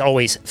 As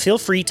always, feel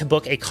free to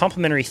book a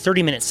complimentary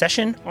 30-minute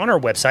session on our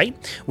website,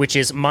 which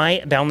is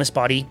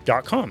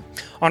myboundlessbody.com.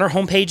 On our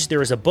homepage,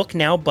 there is a Book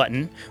Now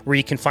button where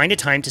you can find a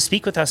time to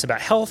speak with us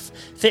about health,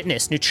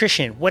 fitness,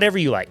 nutrition, whatever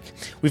you like.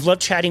 We've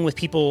loved chatting with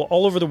people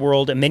all over the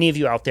world and many of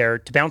you out there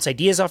to bounce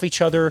ideas off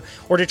each other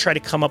or to try to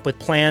come up with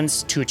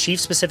plans to achieve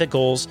specific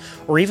goals,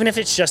 or even if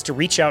it's just to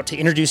reach out to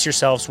introduce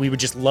yourselves, we would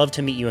just love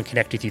to meet you and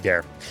connect with you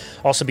there.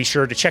 Also, be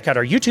sure to check out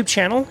our YouTube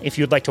channel if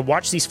you'd like to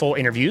watch these full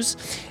interviews,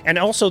 and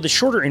also the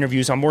shorter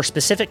interviews on more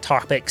specific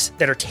topics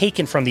that are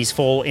taken from these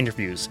full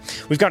interviews.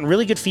 We've gotten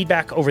really good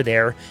feedback over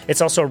there.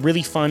 It's also a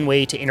really fun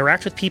way to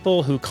interact with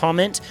people who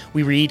comment.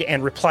 We read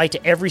and reply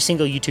to every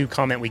single YouTube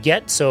comment we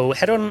get. So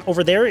head on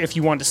over there if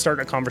you want to start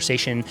a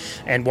conversation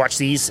and watch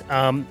these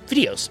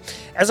videos.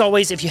 As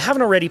always, if you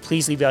haven't already,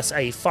 please leave us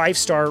a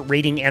 5-star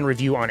rating and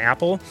review on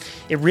Apple.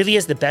 It really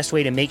is the best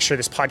way to make sure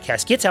this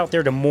podcast gets out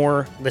there to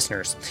more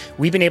listeners.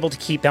 We've been able to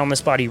keep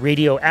Boundless Body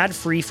Radio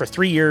ad-free for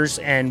 3 years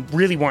and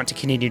really want to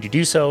continue to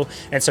do so.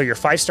 And so your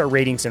 5-star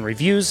ratings and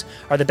reviews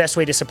are the best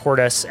way to support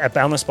us at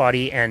Boundless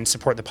Body and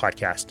support the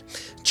podcast.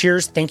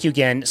 Cheers. Thank you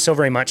again so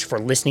very much for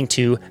listening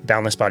to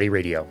Boundless Body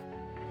Radio.